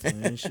later,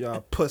 man.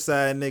 Y'all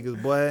puss-eyed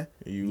niggas, boy.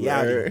 You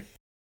Yachty. heard.